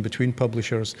jumping between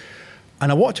publishers.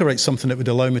 And I wanted to write something that would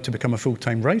allow me to become a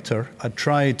full-time writer. I'd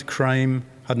tried crime,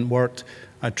 hadn't worked.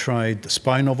 I'd tried the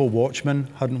spy novel, Watchmen,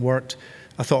 hadn't worked.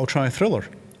 I thought I'll try a thriller.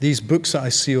 These books that I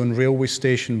see on railway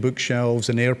station bookshelves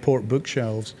and airport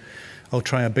bookshelves, I'll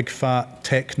try a big fat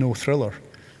techno thriller.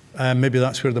 Maybe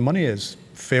that's where the money is.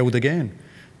 Failed again.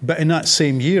 But in that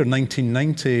same year,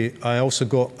 1990, I also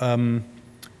got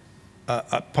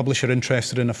a publisher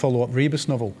interested in a follow-up Rebus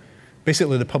novel.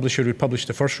 Basically, the publisher who published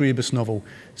the first Rebus novel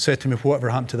said to me, whatever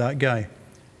happened to that guy?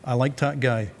 I liked that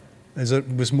guy. There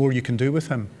was more you can do with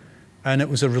him. And it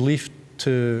was a relief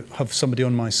to have somebody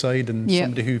on my side and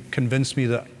somebody who convinced me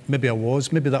that maybe that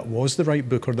was the right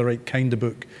book or the right kind of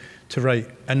book to write.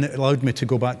 And it allowed me to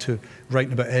go back to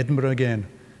writing about Edinburgh again,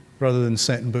 rather than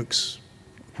setting books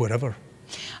wherever.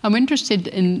 I'm interested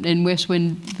in West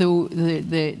Wind, though,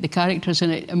 the characters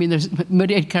in it. I mean, there's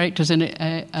myriad characters in it,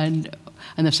 and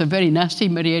there's some very nasty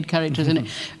myriad characters in it.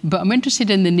 But I'm interested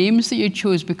in the names that you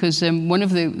chose, because one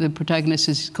of the protagonists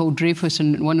is called Dreyfus,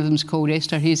 and one of them is called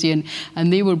Esterhazy,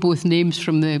 and they were both names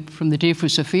from the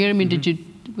Dreyfus affair. I mean,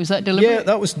 was that deliberate? Yeah,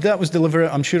 that was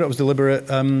deliberate. I'm sure it was deliberate.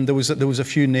 There was a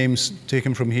few names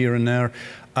taken from here and there.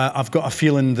 I've got a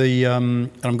feeling and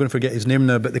I'm going to forget his name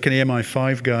now, but the kind of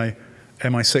MI5 guy,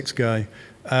 MI6 guy,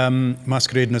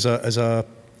 masquerading as a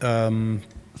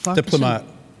diplomat.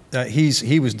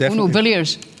 He was definitely... Oh no,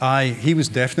 Villiers. Aye, he was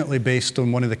definitely based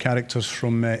on one of the characters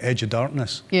from Edge of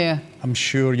Darkness. Yeah. I'm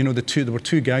sure, there were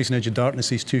two guys in Edge of Darkness,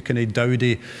 these two kind of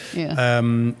dowdy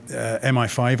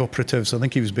MI5 operatives. I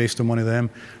think he was based on one of them.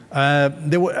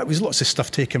 It was lots of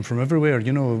stuff taken from everywhere,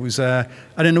 It was, and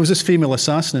then there was this female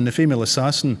assassin, and the female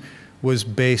assassin was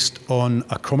based on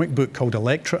a comic book called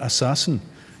Elektra Assassin.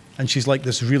 And she's like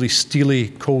this really steely,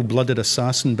 cold-blooded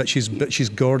assassin, but she's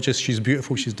gorgeous, she's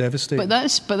beautiful, she's devastating.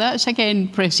 But that's again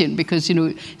prescient because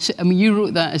you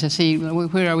wrote that, as I say,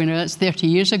 where are we now? That's 30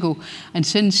 years ago, and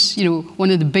since one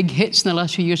of the big hits in the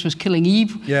last few years was Killing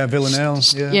Eve. Yeah, Villanelle.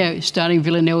 Starring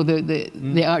Villanelle,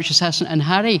 the arch assassin, and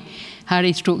Harry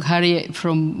Harriet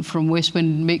from West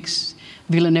Wind makes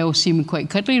Villanelle seem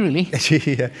quite cuddly, really.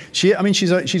 Yeah,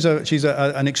 she's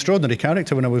an extraordinary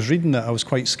character. When I was reading it, I was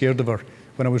quite scared of her.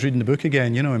 When I was reading the book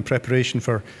again, in preparation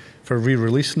for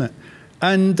re-releasing it.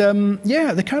 And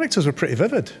the characters were pretty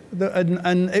vivid.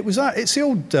 And it's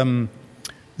the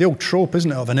old trope,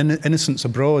 isn't it, of an innocents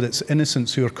abroad. It's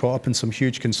innocents who are caught up in some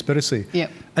huge conspiracy.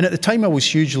 Yep. And at the time I was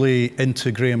hugely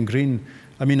into Graham Greene.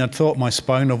 I mean, I'd thought my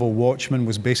spy novel Watchmen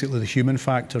was basically the human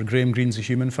factor. Graham Greene's the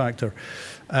human factor,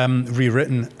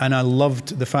 rewritten. And I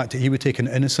loved the fact that he would take an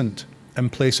innocent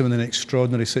and place him in an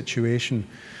extraordinary situation.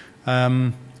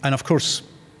 And of course,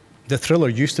 the thriller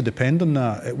used to depend on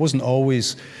that. It wasn't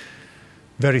always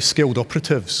very skilled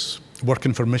operatives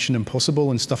working for Mission Impossible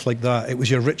and stuff like that. It was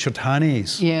your Richard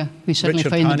Hanneys. Yeah, who suddenly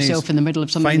find themselves in the middle of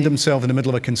something. Find themselves in the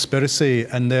middle of a conspiracy,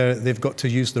 and they've got to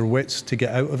use their wits to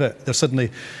get out of it. They're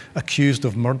suddenly accused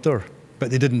of murder,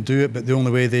 but they didn't do it. But the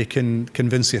only way they can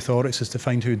convince the authorities is to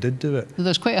find who did do it.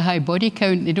 There's quite a high body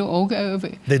count. They don't all get out of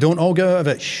it. They don't all get out of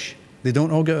it. Shh. They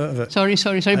don't all get out of it. Sorry.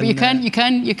 But you can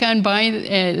buy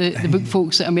the book,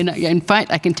 folks. I mean, in fact,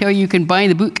 I can tell you can buy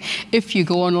the book if you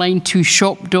go online to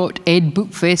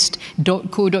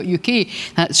shop.edbookfest.co.uk.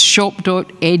 That's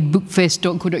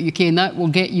shop.edbookfest.co.uk, and that will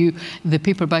get you the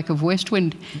paperback of West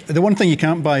Wind. The one thing you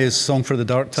can't buy is Song for the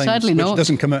Dark Times, Sadly which not.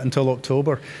 Doesn't come out until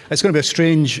October. It's going to be a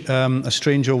strange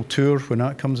old tour when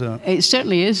that comes out. It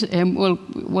certainly is. Well,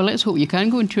 let's hope you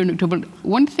can go on tour in October.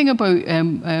 One thing about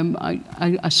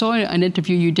I saw an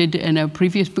interview you did in a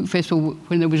previous book festival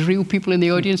when there was real people in the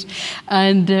audience,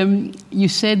 and you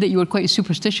said that you were quite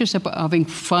superstitious about having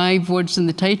 5 words in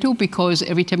the title, because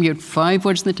every time you had 5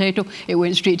 words in the title, it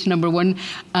went straight to number 1,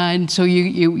 and so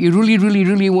you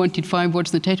really wanted 5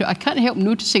 words in the title. I can't help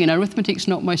noticing, and arithmetic's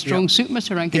not my strong suit,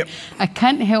 Mr. Rankin. Yep. I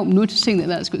can't help noticing that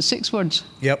that's got 6 words.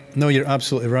 Yep. No, you're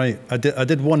absolutely right. I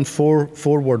did one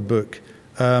four-word book,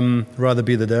 Rather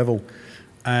Be the Devil.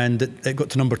 And it got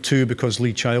to number 2 because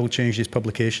Lee Child changed his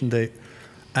publication date.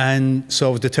 And so I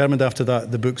was determined after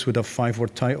that the books would have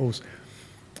 5-word titles.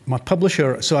 My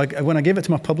publisher, when I gave it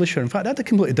to my publisher, in fact, I had a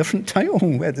completely different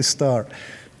title at the start.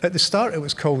 At the start, it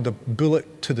was called A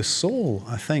Bullet to the Soul,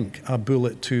 I think. A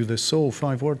Bullet to the Soul,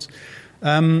 5 words.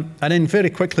 And then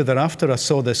very quickly thereafter, I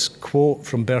saw this quote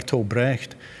from Bertolt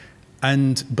Brecht.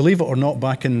 And believe it or not,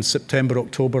 back in September,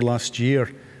 October last year,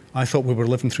 I thought we were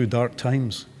living through dark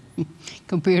times.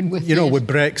 Compared with with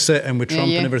Brexit and with Trump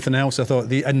and everything else, I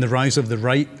thought and the rise of the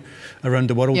right around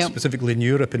the world, specifically in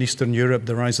Europe, in Eastern Europe,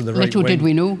 the rise of the right Little wing, did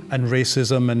we know. and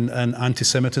racism and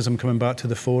anti-Semitism coming back to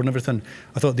the fore and everything.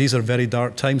 I thought these are very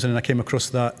dark times, and then I came across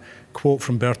that quote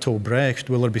from Bertolt Brecht: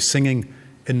 "Will there be singing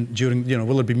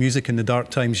will there be music in the dark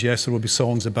times? Yes, there will be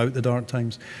songs about the dark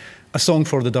times." A song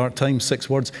for the dark times, 6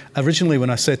 words. Originally, when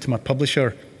I said to my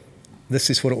publisher, "This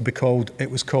is what it will be called,"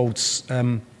 it was called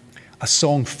A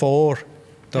Song for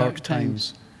Dark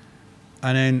Times.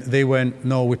 And then they went,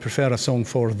 "No, we prefer a song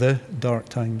for the dark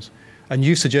times." And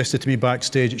you suggested to me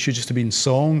backstage it should just have been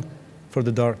Song for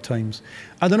the Dark Times.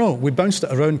 I don't know, we bounced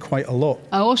it around quite a lot.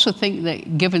 I also think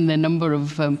that given the number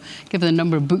of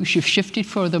books you've shifted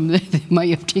for them, they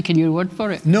might have taken your word for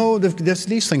it. No,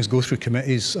 these things go through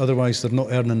committees, otherwise they're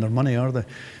not earning their money, are they?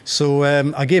 So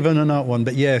I gave in on that one,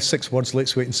 but 6 words,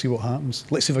 let's wait and see what happens.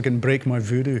 Let's see if I can break my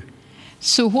voodoo.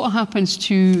 So what happens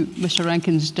to Mr.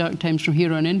 Rankin's Dark Times from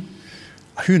here on in?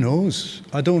 Who knows?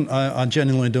 I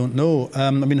genuinely don't know.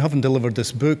 Having delivered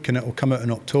this book and it will come out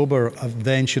in October, I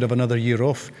then should have another year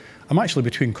off. I'm actually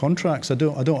between contracts. I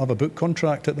don't have a book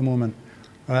contract at the moment.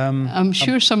 I'm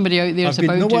sure somebody out there is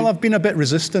about to... Well, I've been a bit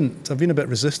resistant.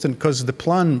 Because the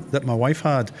plan that my wife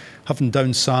had, having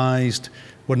downsized,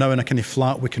 we're now in a kind of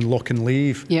flat we can lock and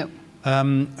leave. Yep.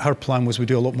 Her plan was we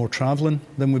do a lot more travelling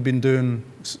than we've been doing.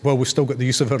 Well, we've still got the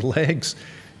use of our legs,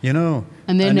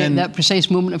 And then at that precise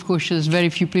moment, of course, there's very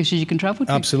few places you can travel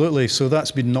to. Absolutely. So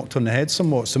that's been knocked on the head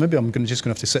somewhat. So maybe I'm just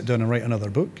going to have to sit down and write another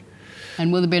book.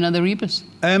 And will there be another rebus?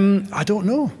 I don't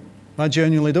know. I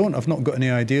genuinely don't. I've not got any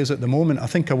ideas at the moment. I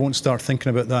think I won't start thinking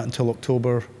about that until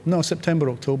September,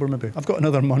 October maybe. I've got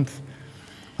another month.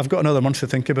 I've got another month to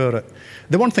think about it.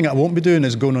 The one thing I won't be doing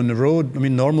is going on the road. I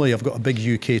mean, normally I've got a big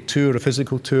UK tour, a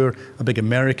physical tour, a big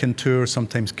American tour,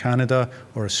 sometimes Canada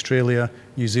or Australia,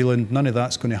 New Zealand. None of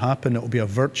that's going to happen. It'll be a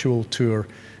virtual tour.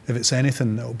 If it's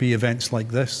anything, it'll be events like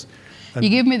this. You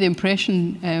gave me the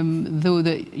impression, though,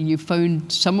 that you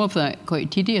found some of that quite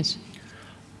tedious.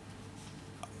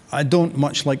 I don't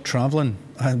much like travelling,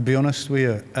 I'll be honest with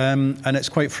you. And it's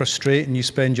quite frustrating. You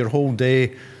spend your whole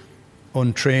day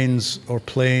on trains or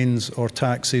planes or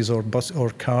taxis or bus or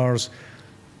cars,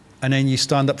 and then you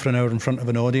stand up for an hour in front of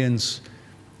an audience,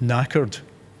 knackered,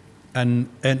 and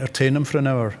entertain them for an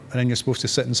hour, and then you're supposed to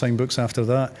sit and sign books after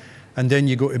that. And then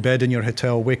you go to bed in your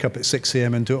hotel, wake up at 6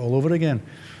 a.m. and do it all over again.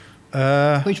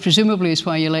 Which presumably is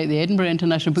why you like the Edinburgh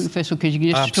International Book Festival, because you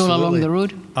can just stroll along the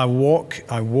road. I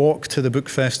walk to the book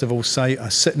festival site. I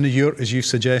sit in the yurt, as you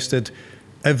suggested,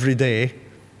 every day,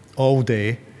 all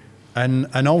day,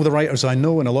 and all the writers I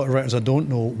know and a lot of writers I don't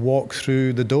know walk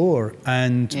through the door,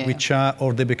 and we chat,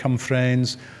 or they become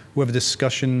friends. We have a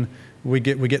discussion. We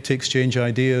get to exchange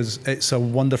ideas. It's a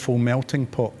wonderful melting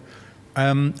pot.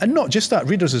 And not just that,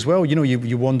 readers as well. You know,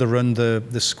 you wander around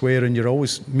the square and you're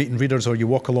always meeting readers, or you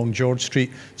walk along George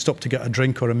Street, stop to get a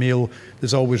drink or a meal.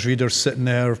 There's always readers sitting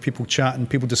there, people chatting,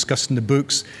 people discussing the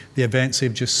books, the events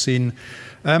they've just seen.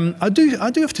 I do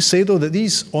have to say, though, that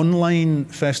these online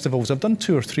festivals, I've done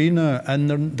 2 or 3 now, and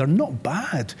they're not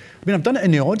bad. I mean, I've done it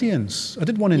in the audience. I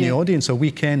did one in the audience, a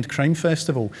weekend crime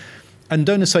festival. And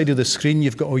down the side of the screen,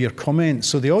 you've got all your comments.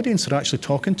 So the audience are actually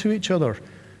talking to each other.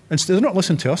 And so they're not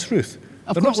listening to us, Ruth.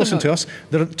 They're not listening to us.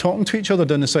 They're talking to each other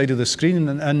down the side of the screen,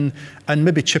 and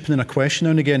maybe chipping in a question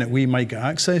now and again that we might get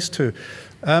access to.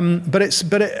 But it's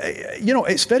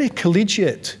very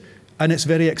collegiate and it's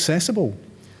very accessible.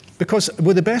 Because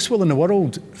with the best will in the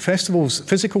world,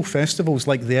 physical festivals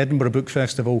like the Edinburgh Book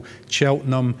Festival,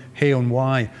 Cheltenham,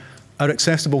 Hay-on-Wye, are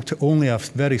accessible to only a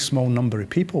very small number of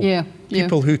people.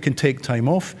 People who can take time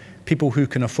off, people who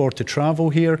can afford to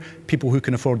travel here, people who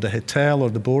can afford the hotel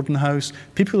or the boarding house,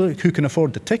 people who can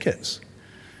afford the tickets.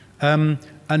 And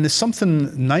there's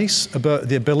something nice about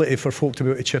the ability for folk to be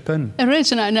able to chip in. There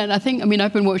is, and I think, I mean,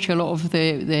 I've been watching a lot of the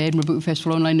Edinburgh Book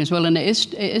Festival online as well, and it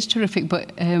is terrific,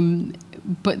 but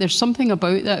there's something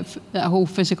about that whole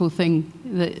physical thing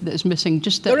that's missing.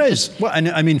 There is. Well, and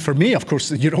I mean, for me, of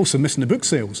course, you're also missing the book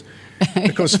sales.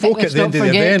 Because folk at the end of the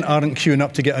event aren't queuing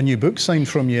up to get a new book signed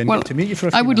from you and get to meet you for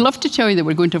a few I would minutes. Love to tell you that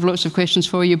we're going to have lots of questions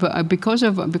for you, but because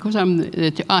I'm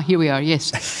here we are,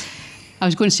 yes. I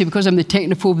was going to say, because I'm the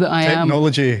technophobe that I am.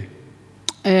 Technology.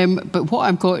 But what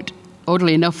I've got,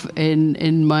 oddly enough,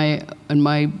 in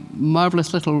my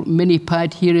marvellous little mini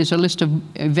pad here is a list of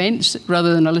events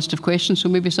rather than a list of questions, so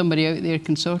maybe somebody out there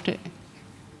can sort it.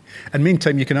 And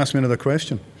meantime, you can ask me another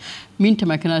question.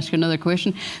 Meantime, I can ask you another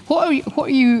question. What are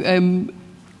you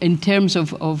in terms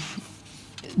of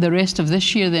the rest of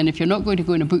this year then, if you're not going to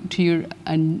go on a book tour,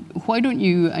 and why don't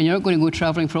you, and you're not going to go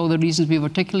travelling for all the reasons we've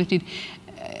articulated,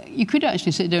 you could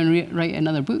actually sit down and write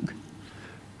another book.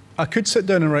 I could sit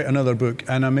down and write another book,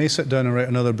 and I may sit down and write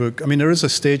another book. I mean, there is a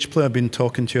stage play I've been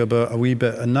talking to you about a wee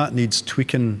bit, and that needs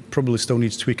tweaking, probably still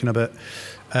needs tweaking a bit.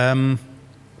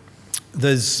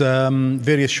 There's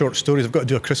various short stories. I've got to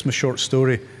do a Christmas short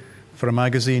story for a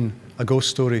magazine, a ghost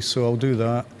story, so I'll do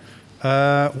that.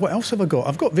 What else have I got?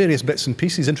 I've got various bits and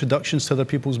pieces, introductions to other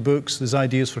people's books. There's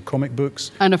ideas for comic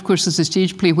books. And of course, there's a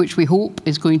stage play which we hope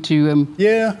is going to...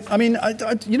 Yeah, I mean,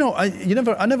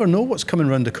 I never know what's coming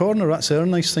around the corner. That's the other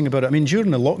nice thing about it. I mean,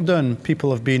 during the lockdown,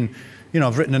 people have been,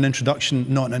 I've written an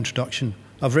introduction, not an introduction.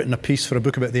 I've written a piece for a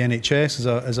book about the NHS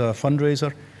as a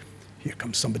fundraiser. Here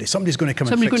comes somebody. Somebody's going to come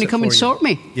and fix it for you. Somebody's going to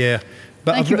come and sort me. Yeah.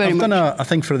 But I've done a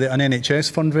thing for an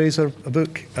NHS fundraiser, a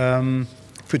book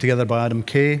put together by Adam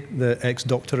Kay, the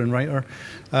ex-doctor and writer.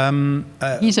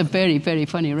 He's a very, very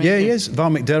funny writer. Yeah, he is. Val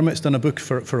McDermott's done a book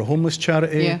for a homeless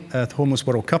charity, the Homeless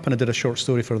World Cup, and I did a short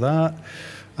story for that.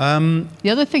 The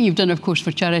other thing you've done, of course,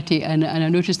 for charity, and I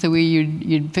noticed the way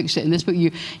you fixed it in this book,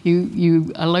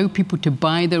 you allow people to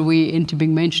buy their way into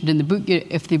being mentioned in the book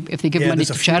if they give money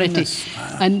to charity.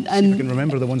 And I can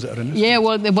remember the ones that are in this. Yeah,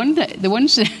 well, the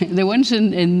ones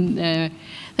in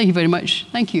thank you very much.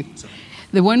 Thank you.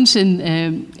 The ones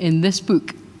in this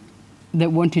book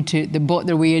that bought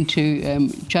their way into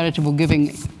charitable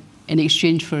giving in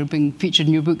exchange for being featured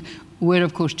in your book were,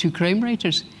 of course, 2 crime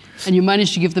writers. And you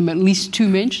managed to give them at least 2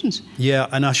 mentions. Yeah,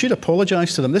 and I should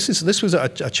apologise to them. This was a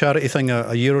charity thing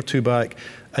a year or 2 back,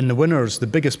 and the winners, the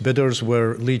biggest bidders,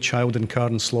 were Lee Child and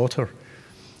Karen Slaughter.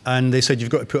 And they said, you've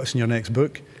got to put us in your next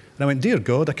book. And I went, dear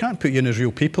God, I can't put you in as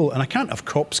real people, and I can't have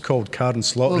cops called Karen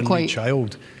Slaughter and my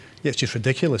child. Yeah, it's just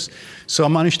ridiculous. So I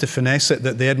managed to finesse it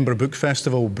that the Edinburgh Book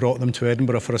Festival brought them to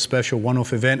Edinburgh for a special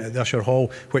one-off event at the Usher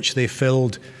Hall, which they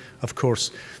filled, of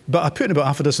course. But I put in about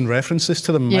half a dozen references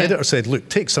to them. My editor said, look,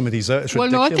 take some of these out, it's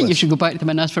ridiculous. Well, no, I think you should go back to them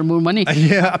and ask for more money.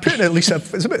 Yeah, I put in at least,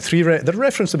 it's about they're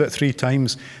referenced about 3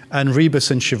 times, and Rebus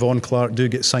and Siobhan Clarke do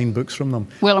get signed books from them.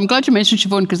 Well, I'm glad you mentioned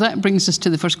Siobhan, because that brings us to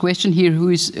the first question here,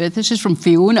 this is from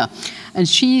Fiona, and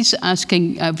she's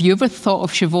asking, have you ever thought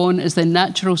of Siobhan as the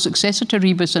natural successor to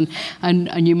Rebus,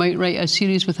 and you might write a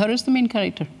series with her as the main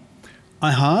character? I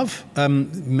have.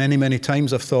 Many, many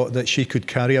times I've thought that she could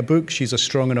carry a book. She's a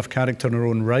strong enough character in her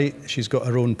own right. She's got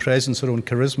her own presence, her own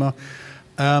charisma.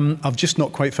 I've just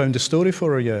not quite found a story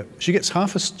for her yet. She gets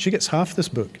half this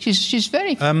book. She's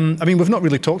very... I mean, we've not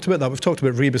really talked about that. We've talked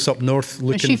about Rebus up north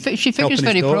looking... She figures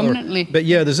very prominently. But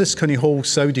yeah, there's this kind of whole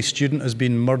Saudi student has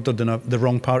been murdered in the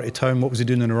wrong part of town. What was he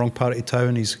doing in the wrong part of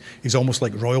town? He's almost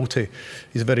like royalty.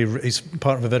 He's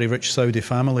part of a very rich Saudi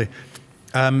family.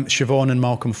 Siobhan and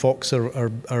Malcolm Fox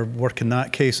are working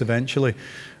that case eventually.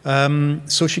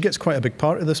 So she gets quite a big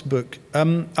part of this book.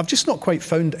 I've just not quite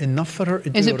found enough for her to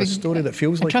do a story that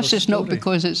feels like her story. I trust it's not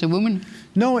because it's a woman.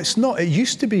 No, it's not. It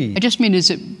used to be. I just mean,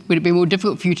 would it be more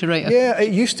difficult for you to write? Yeah,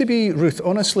 it used to be, Ruth.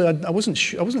 Honestly, I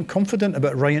wasn't confident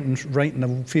about writing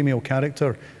a female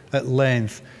character at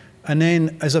length. And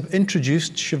then as I've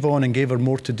introduced Siobhan and gave her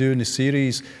more to do in the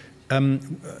series,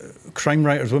 women crime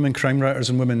writers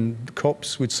and women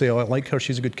cops would say, oh, I like her,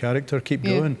 she's a good character, keep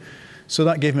going. So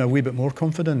that gave me a wee bit more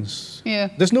confidence. Yeah.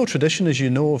 There's no tradition, as you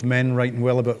know, of men writing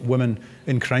well about women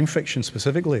in crime fiction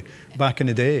specifically, back in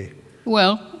the day.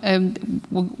 Well,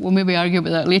 we'll maybe argue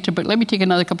about that later, but let me take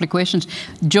another couple of questions.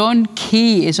 John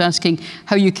Kay is asking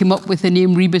how you came up with the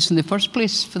name Rebus in the first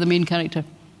place for the main character.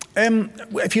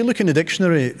 If you look in the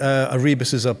dictionary, a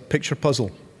rebus is a picture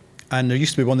puzzle. And there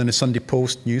used to be one in the Sunday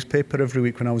Post newspaper every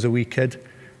week when I was a wee kid.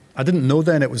 I didn't know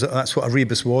then that's what a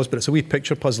rebus was, but it's a wee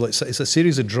picture puzzle. It's a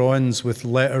series of drawings with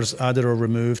letters added or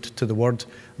removed to the word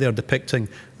they're depicting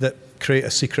that create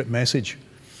a secret message.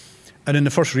 And in the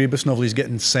first Rebus novel, he's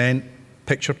getting sent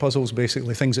picture puzzles,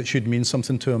 basically, things that should mean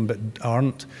something to him but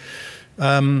aren't.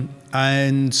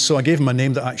 And so I gave him a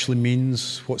name that actually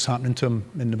means what's happening to him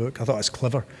in the book. I thought it's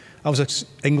clever. I was an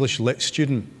English lit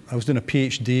student. I was doing a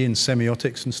PhD in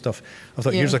semiotics and stuff. I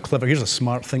thought, here's a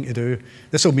smart thing to do.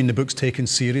 This will mean the book's taken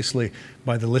seriously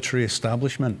by the literary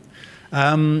establishment.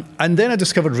 And then I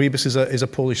discovered Rebus is a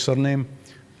Polish surname.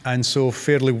 And so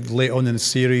fairly late on in the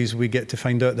series, we get to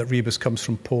find out that Rebus comes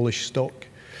from Polish stock.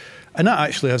 And that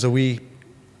actually has a wee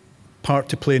part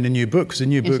to play in the new book, because the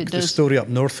new book, the story up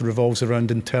north revolves around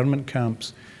internment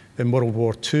camps in World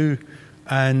War II.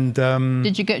 And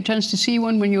did you get a chance to see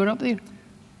one when you were up there?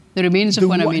 The remains of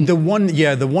one, I mean. The one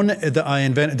that I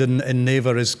invented in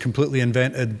Navar is completely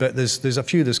invented, but there's a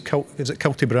few. Is it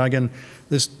Cultibragan?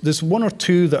 There's one or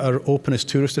two that are open as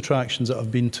tourist attractions that I've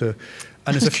been to,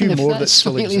 and there's a few more that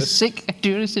still exist. Sick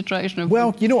tourist attraction.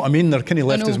 Well, you know what I mean. They're kind of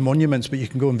left as monuments, but you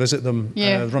can go and visit them.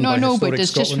 Yeah, run by Historic but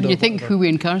it's Scotland just when you think who we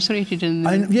incarcerated in.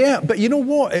 But you know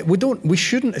what? We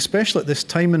shouldn't, especially at this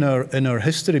time in our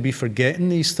history, be forgetting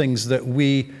these things that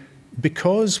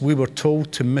because we were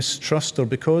told to mistrust, or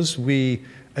because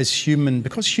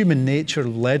human nature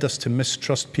led us to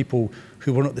mistrust people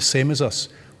who were not the same as us,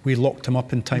 we locked them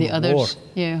up in time of war.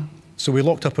 Yeah. So we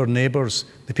locked up our neighbours,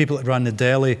 the people that ran the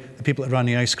deli, the people that ran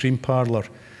the ice cream parlour,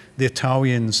 the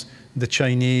Italians, the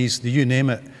Chinese, you name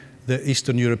it, the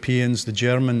Eastern Europeans, the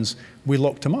Germans. We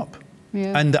locked them up.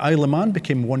 Yeah. And the Isle of Man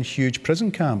became one huge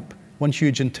prison camp, one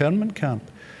huge internment camp.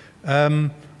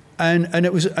 And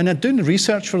doing the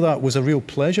research for that was a real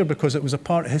pleasure, because it was a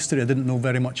part of history I didn't know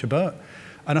very much about.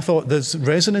 And I thought there's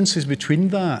resonances between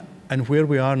that and where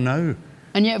we are now.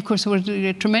 And yet, of course, there were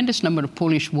a tremendous number of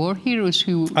Polish war heroes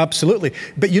who... Absolutely.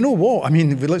 But you know what? I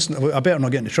mean, listen, I better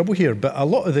not get into trouble here, but a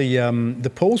lot of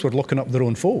the Poles were locking up their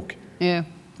own folk. Yeah.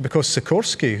 Because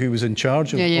Sikorski, who was in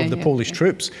charge of the Polish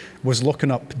troops, was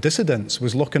locking up dissidents,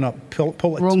 was locking up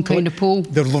wrong kind of Pole.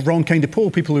 The wrong kind of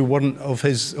Pole, people who weren't of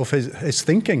his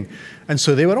thinking. And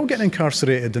so they were all getting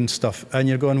incarcerated and stuff. And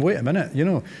you're going, wait a minute, you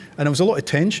know. And there was a lot of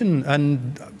tension,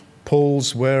 and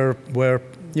Poles were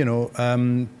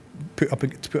put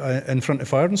in front of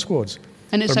firing squads.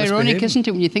 And it's ironic, isn't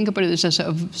it, when you think about it, there's a sort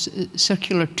of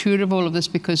circular tour of all of this,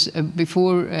 because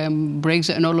before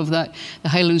Brexit and all of that, the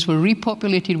Highlands were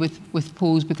repopulated with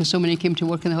Poles because so many came to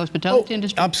work in the hospitality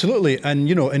industry. Absolutely. And,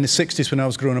 you know, in the 60s when I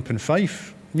was growing up in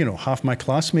Fife, you know, half my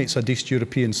classmates had East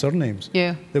European surnames.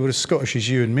 Yeah. They were as Scottish as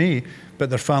you and me, but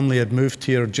their family had moved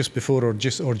here just before or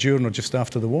during or just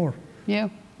after the war. Yeah.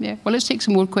 Yeah, well, let's take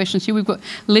some more questions here. We've got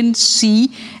Lynn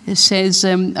C. says,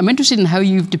 I'm interested in how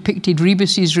you've depicted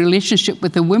Rebus's relationship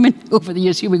with the women over the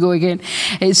years. Here we go again.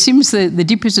 It seems that the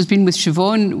deepest has been with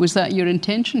Siobhan. Was that your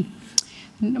intention?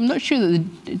 I'm not sure that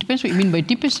it depends what you mean by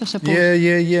deepest, I suppose.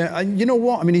 Yeah. And you know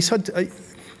what? I mean, he's had...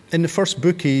 in the first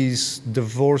book, he's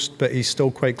divorced, but he's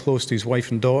still quite close to his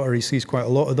wife and daughter. He sees quite a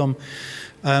lot of them.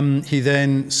 He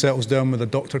then settles down with a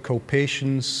doctor called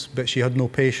Patience, but she had no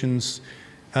patience.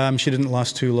 She didn't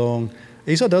last too long.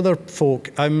 He's had other folk.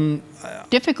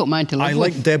 Difficult man to live with. I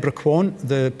like Deborah Quant,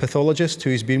 the pathologist, who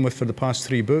he's been with for the past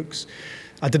 3 books.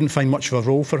 I didn't find much of a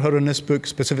role for her in this book,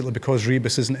 specifically because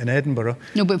Rebus isn't in Edinburgh.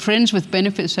 No, but Friends with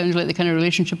Benefits sounds like the kind of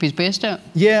relationship he's best at.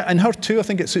 Yeah, and her too. I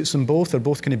think it suits them both. They're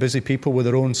both kind of busy people with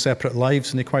their own separate lives,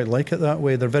 and they quite like it that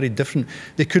way. They're very different.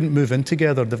 They couldn't move in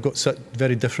together. They've got such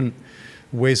very different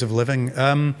ways of living.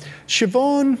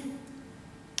 Siobhan,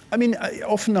 I mean,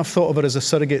 often I've thought of her as a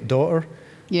surrogate daughter.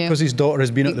 Yeah. Because his daughter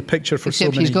has been at the picture for so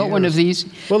many years. Except he's got one of these.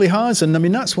 Well, he has, and I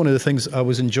mean that's one of the things I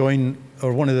was enjoying,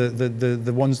 or one of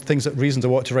the reasons I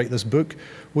wanted to write this book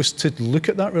was to look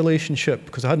at that relationship,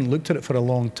 because I hadn't looked at it for a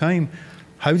long time.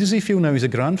 How does he feel now he's a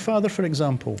grandfather, for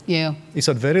example? Yeah. He's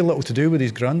had very little to do with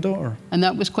his granddaughter. And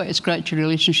that was quite a scratchy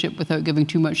relationship without giving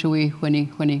too much away when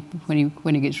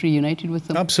he gets reunited with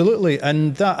them. Absolutely,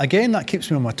 and that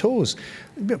keeps me on my toes.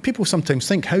 People sometimes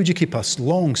think, how do you keep a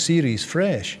long series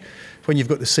fresh when you've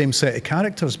got the same set of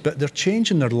characters? But they're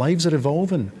changing, their lives are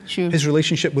evolving. Sure. His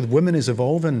relationship with women is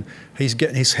evolving.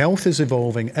 His health is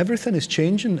evolving. Everything is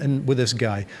changing with this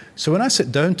guy. So when I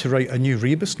sit down to write a new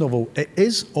Rebus novel, it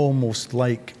is almost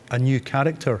like a new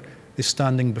character is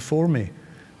standing before me.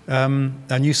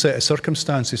 A new set of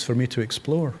circumstances for me to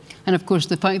explore. And of course,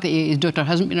 the fact that his daughter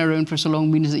hasn't been around for so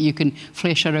long means that you can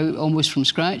flesh her out almost from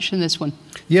scratch in this one.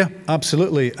 Yeah,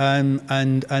 absolutely.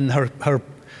 And her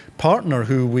partner,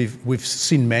 who we've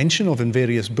seen mention of in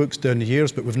various books down the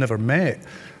years, but we've never met.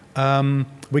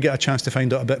 We get a chance to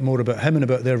find out a bit more about him and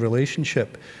about their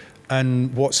relationship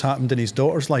and what's happened in his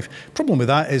daughter's life. Problem with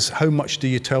that is, how much do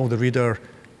you tell the reader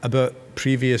about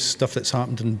previous stuff that's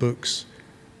happened in books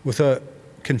without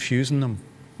confusing them?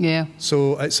 Yeah.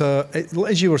 So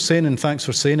as you were saying, and thanks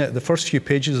for saying it, the first few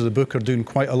pages of the book are doing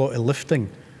quite a lot of lifting.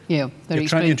 Yeah, you're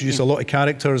trying to introduce a lot of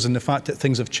characters, and the fact that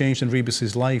things have changed in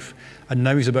Rebus's life, and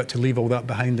now he's about to leave all that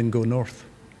behind and go north.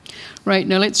 Right,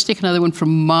 now let's take another one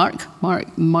from Mark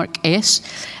S.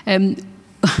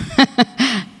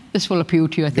 This will appeal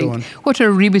to you, I think. Go on. What are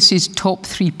Rebus's top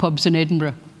 3 pubs in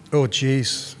Edinburgh? Oh,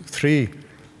 geez, 3.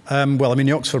 Well, I mean,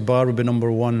 the Oxford Bar would be number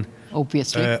 1.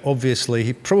 Obviously. Obviously.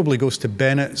 He probably goes to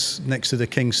Bennett's next to the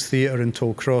King's Theatre in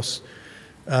Tollcross.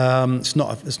 It's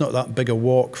not that big a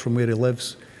walk from where he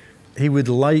lives. He would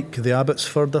like the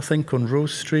Abbotsford, I think, on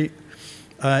Rose Street.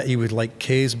 He would like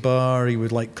Kay's Bar. He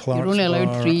would like Clark's Bar. You're only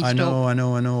allowed 3. I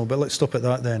know. But let's stop at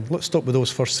that then. Let's stop with those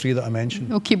first 3 that I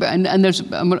mentioned. Okay, but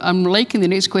I'm liking the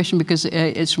next question because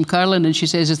it's from Carolyn, and she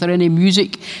says, "Is there any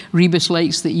music Rebus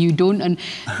likes that you don't?" And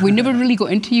we never really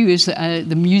got into you as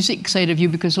the music side of you,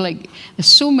 because there's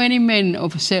so many men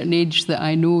of a certain age that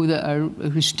I know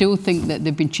who still think that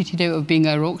they've been cheated out of being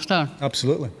a rock star.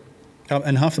 Absolutely.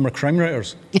 And half of them are crime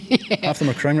writers. Yeah. Half of them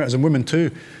are crime writers, and women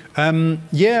too.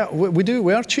 Yeah, we do.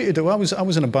 We are cheated. I was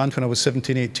in a band when I was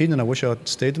 17, 18, and I wish I had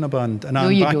stayed in a band. And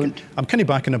I'm kind of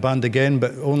back in a band again,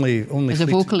 but only as a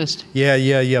vocalist.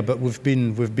 Yeah. But we've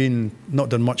been not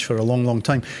done much for a long, long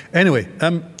time. Anyway,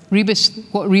 Rebus,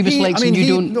 what Rebus likes and you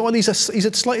don't. No, he's a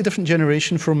slightly different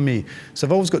generation from me. So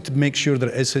I've always got to make sure that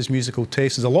it is his musical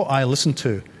taste. There's a lot I listen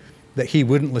to that he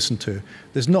wouldn't listen to.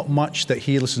 There's not much that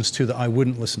he listens to that I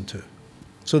wouldn't listen to.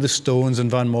 So the Stones and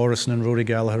Van Morrison and Rory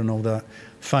Gallagher and all that,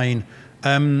 fine.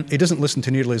 He doesn't listen to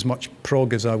nearly as much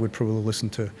prog as I would probably listen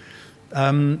to.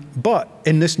 But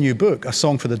in this new book, A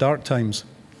Song for the Dark Times,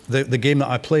 the game that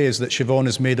I play is that Siobhan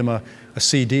has made him a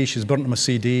CD. She's burnt him a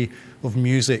CD of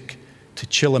music to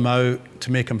chill him out,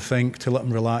 to make him think, to let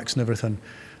him relax and everything,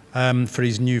 for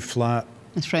his new flat.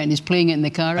 That's right, and he's playing it in the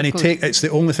car. And it's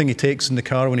the only thing he takes in the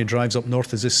car when he drives up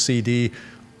north is this CD,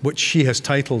 which she has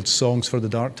titled Songs for the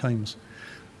Dark Times.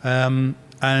 And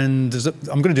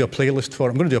I'm going to do a playlist for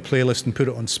it. I'm going to do a playlist and put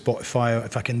it on Spotify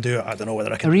if I can do it. I don't know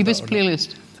whether I can. A Rebus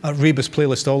playlist. A Rebus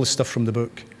playlist, all the stuff from the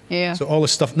book. Yeah. So all the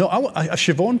stuff. No, a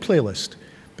Siobhan playlist,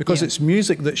 because it's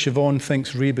music that Siobhan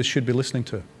thinks Rebus should be listening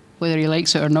to. Whether he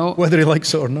likes it or not. Whether he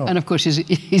likes it or not. And of course,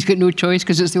 he's got no choice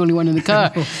because it's the only one in the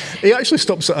car. He actually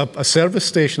stops at a service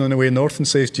station on the way north and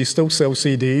says, "Do you still sell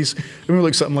CDs?" And we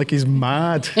looks at him like he's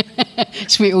mad.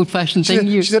 Sweet old-fashioned thing.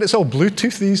 She said it's all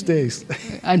Bluetooth these days.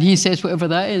 And he says whatever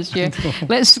that is. Yeah.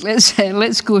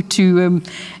 Let's go to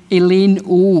Elaine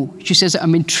O. She says,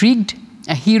 "I'm intrigued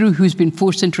a hero who's been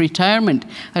forced into retirement.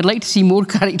 I'd like to see more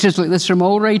characters like this from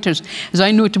all writers. As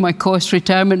I know to my cost,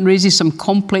 retirement raises some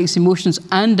complex emotions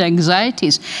and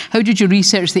anxieties. How did you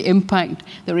research the impact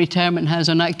that retirement has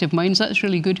on active minds? That's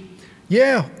really good.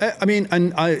 Yeah, I mean,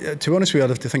 and to be honest with you, I'd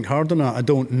have to think hard on that. I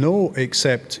don't know,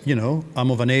 except,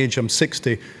 I'm of an age, I'm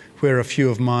 60, where a few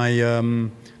of my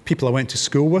people I went to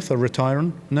school with are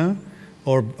retiring now,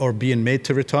 or being made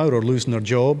to retire, or losing their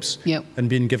jobs, and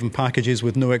being given packages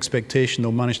with no expectation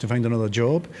they'll manage to find another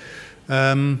job.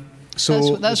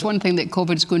 So that's one thing that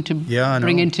COVID is going to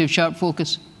bring into sharp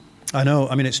focus. I know.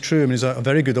 I mean, it's true. I mean, there's a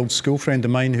very good old school friend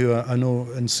of mine who I know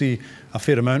and see a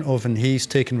fair amount of, and he's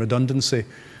taken redundancy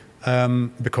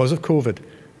because of COVID.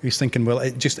 He's thinking, well,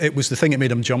 it was the thing that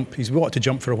made him jump. He's wanted to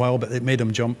jump for a while, but it made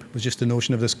him jump. It was just the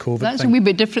notion of this COVID thing. That's a wee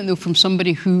bit different, though, from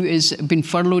somebody who has been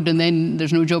furloughed and then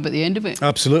there's no job at the end of it.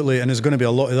 Absolutely, and there's going to be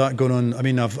a lot of that going on. I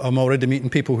mean, I'm already meeting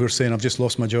people who are saying, I've just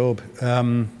lost my job.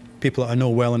 People that I know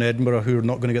well in Edinburgh who are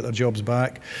not going to get their jobs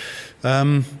back.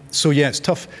 So yeah, it's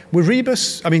tough. With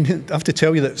Rebus, I mean, I have to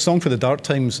tell you that Song for the Dark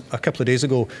Times a couple of days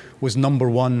ago was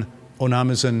 #1 on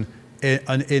Amazon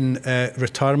in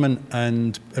retirement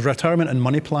and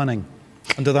money planning,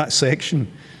 under that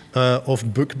section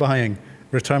of book buying,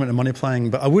 retirement and money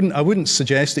planning. But I wouldn't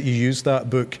suggest that you use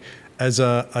that book as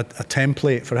a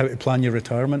template for how to plan your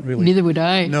retirement, really. Neither would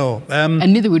I. No.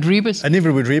 And neither would Rebus. And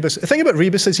neither would Rebus. The thing about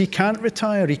Rebus is he can't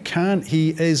retire. He can't.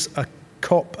 He is a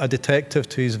cop, a detective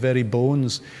to his very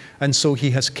bones. And so he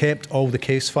has kept all the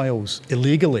case files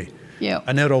illegally. Yeah.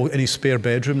 And they're all in his spare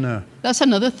bedroom now. That's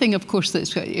another thing, of course,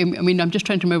 I'm just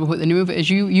trying to remember what the name of it is.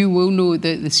 You will know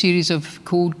the series of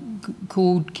cold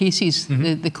cases,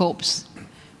 the cops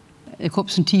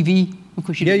on TV. Of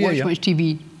course, you don't watch much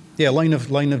TV. Yeah, Line of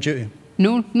Duty.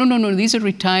 No. These are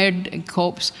retired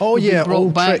cops. Oh yeah,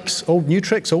 old tricks. New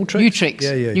tricks.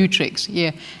 Yeah. New tricks. Yeah.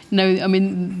 Now, I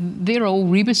mean, they're all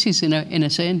Rebuses in a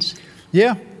sense.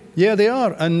 Yeah, they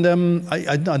are. And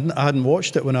I hadn't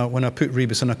watched it when I put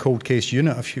Rebus in a cold case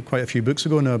unit quite a few books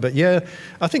ago now. But yeah,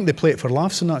 I think they play it for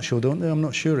laughs in that show, don't they? I'm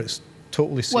not sure. It's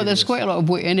totally serious. Well, there's quite a lot of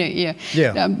wit in it.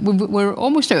 Yeah. We're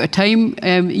almost out of time,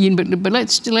 Ian. But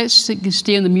let's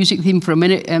stay on the music theme for a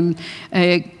minute.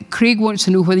 Craig wants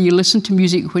to know whether you listen to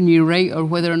music when you write, or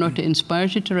whether or not it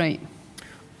inspires you to write.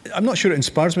 I'm not sure it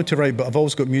inspires me to write, but I've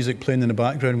always got music playing in the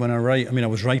background when I write. I mean, I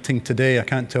was writing today. I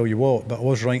can't tell you what, but I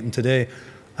was writing today.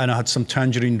 And I had some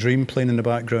Tangerine Dream playing in the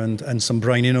background and some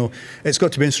Brian Eno. It's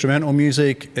got to be instrumental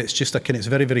music. It's just it's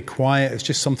very, very quiet. It's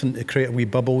just something to create a wee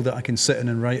bubble that I can sit in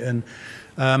and write in.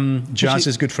 Jazz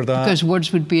is good for that. Because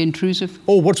words would be intrusive.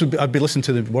 Oh, I'd be listening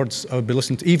to the words. I would be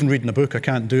listening to, even reading a book. I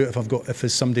can't do it if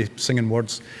there's somebody singing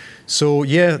words. So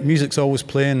yeah, music's always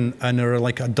playing, and there are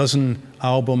like a dozen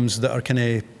albums that are kind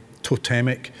of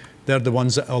totemic. They're the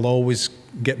ones that will always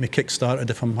get me kick-started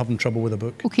if I'm having trouble with a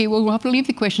book. Okay, well, we'll have to leave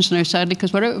the questions now, sadly,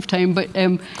 because we're out of time. But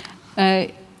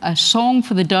A Song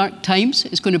for the Dark Times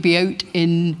is going to be out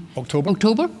in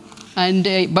October. And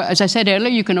but as I said earlier,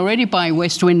 you can already buy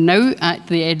West Wind now at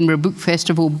the Edinburgh Book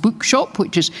Festival bookshop,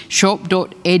 which is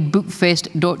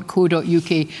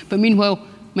shop.edbookfest.co.uk. But meanwhile,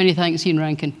 many thanks, Ian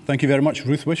Rankin. Thank you very much,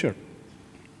 Ruth Wisher.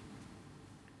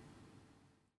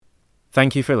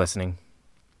 Thank you for listening.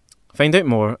 Find out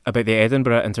more about the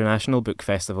Edinburgh International Book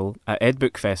Festival at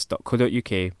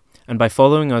edbookfest.co.uk and by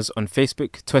following us on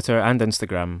Facebook, Twitter and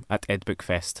Instagram at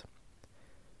edbookfest.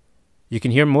 You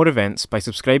can hear more events by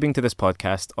subscribing to this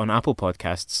podcast on Apple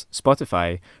Podcasts,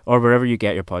 Spotify, or wherever you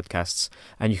get your podcasts,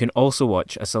 and you can also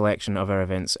watch a selection of our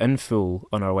events in full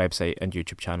on our website and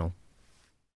YouTube channel.